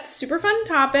you for that super fun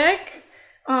topic.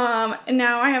 And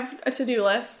now I have a to-do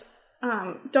list.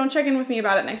 Don't check in with me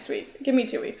about it next week. Give me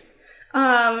 2 weeks.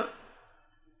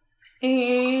 And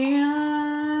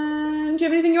do you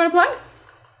have anything you want to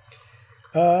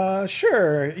plug?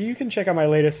 Sure. You can check out my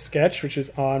latest sketch, which is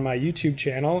on my YouTube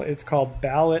channel. It's called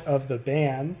Ballot of the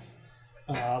Bands,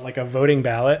 like a voting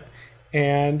ballot.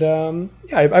 And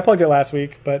yeah, I plugged it last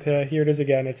week, but here it is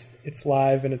again. It's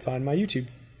live and it's on my YouTube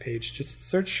page. Just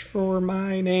search for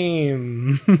my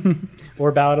name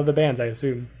or Ballot of the Bands. I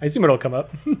assume it'll come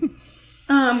up.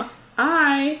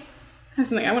 I have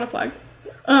something I want to plug.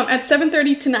 At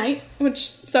 7:30 tonight,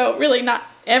 so really not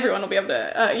everyone will be able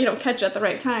to, catch it at the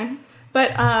right time.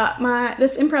 But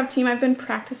this improv team I've been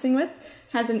practicing with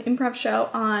has an improv show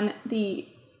on the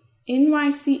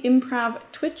NYC Improv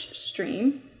Twitch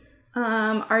stream.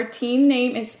 Our team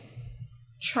name is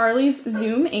Charlie's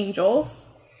Zoom Angels.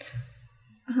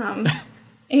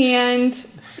 And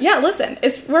yeah,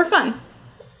 we're fun.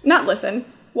 Not listen,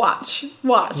 watch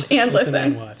and listen.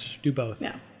 And watch. Do both.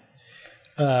 Yeah.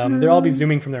 They'll all be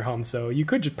Zooming from their home, so you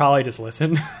could probably just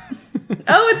listen.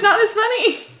 Oh, it's not as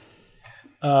funny.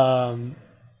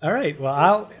 All right.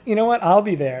 Well, I'll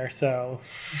be there, so.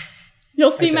 You'll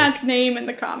see Matt's name in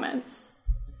the comments.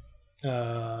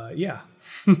 Yeah.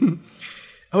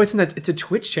 Oh, it's a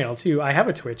Twitch channel, too. I have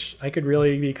a Twitch. I could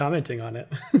really be commenting on it.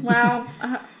 Wow.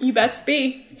 You best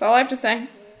be. That's all I have to say.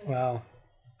 Wow.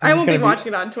 I won't be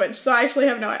watching it on Twitch, so I actually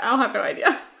I'll have no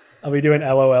idea. I'll be doing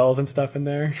LOLs and stuff in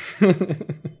there.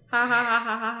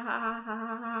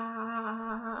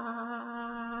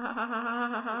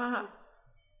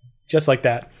 Just like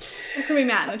that. It's going to be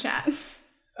Matt in the chat.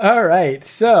 All right.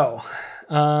 So,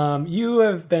 you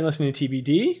have been listening to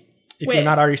TBD. If you're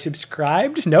not already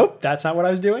subscribed, nope, that's not what I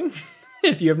was doing.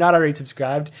 If you have not already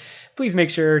subscribed, please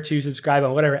make sure to subscribe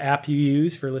on whatever app you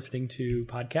use for listening to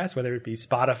podcasts, whether it be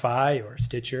Spotify or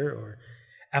Stitcher or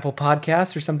Apple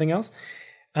Podcasts or something else.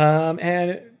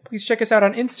 And please check us out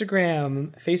on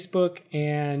Instagram, Facebook,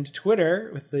 and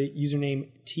Twitter with the username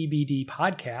TBD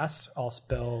Podcast, all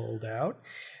spelled out.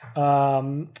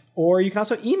 Or you can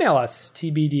also email us,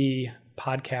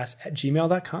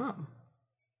 tbdpodcast@gmail.com.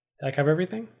 Did I cover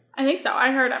everything? I think so.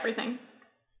 I heard everything.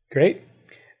 Great.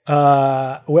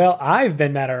 Well, I've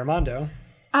been Matt Armando.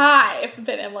 I've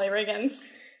been Emily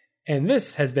Riggins. And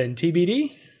this has been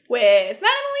TBD with Matt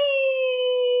and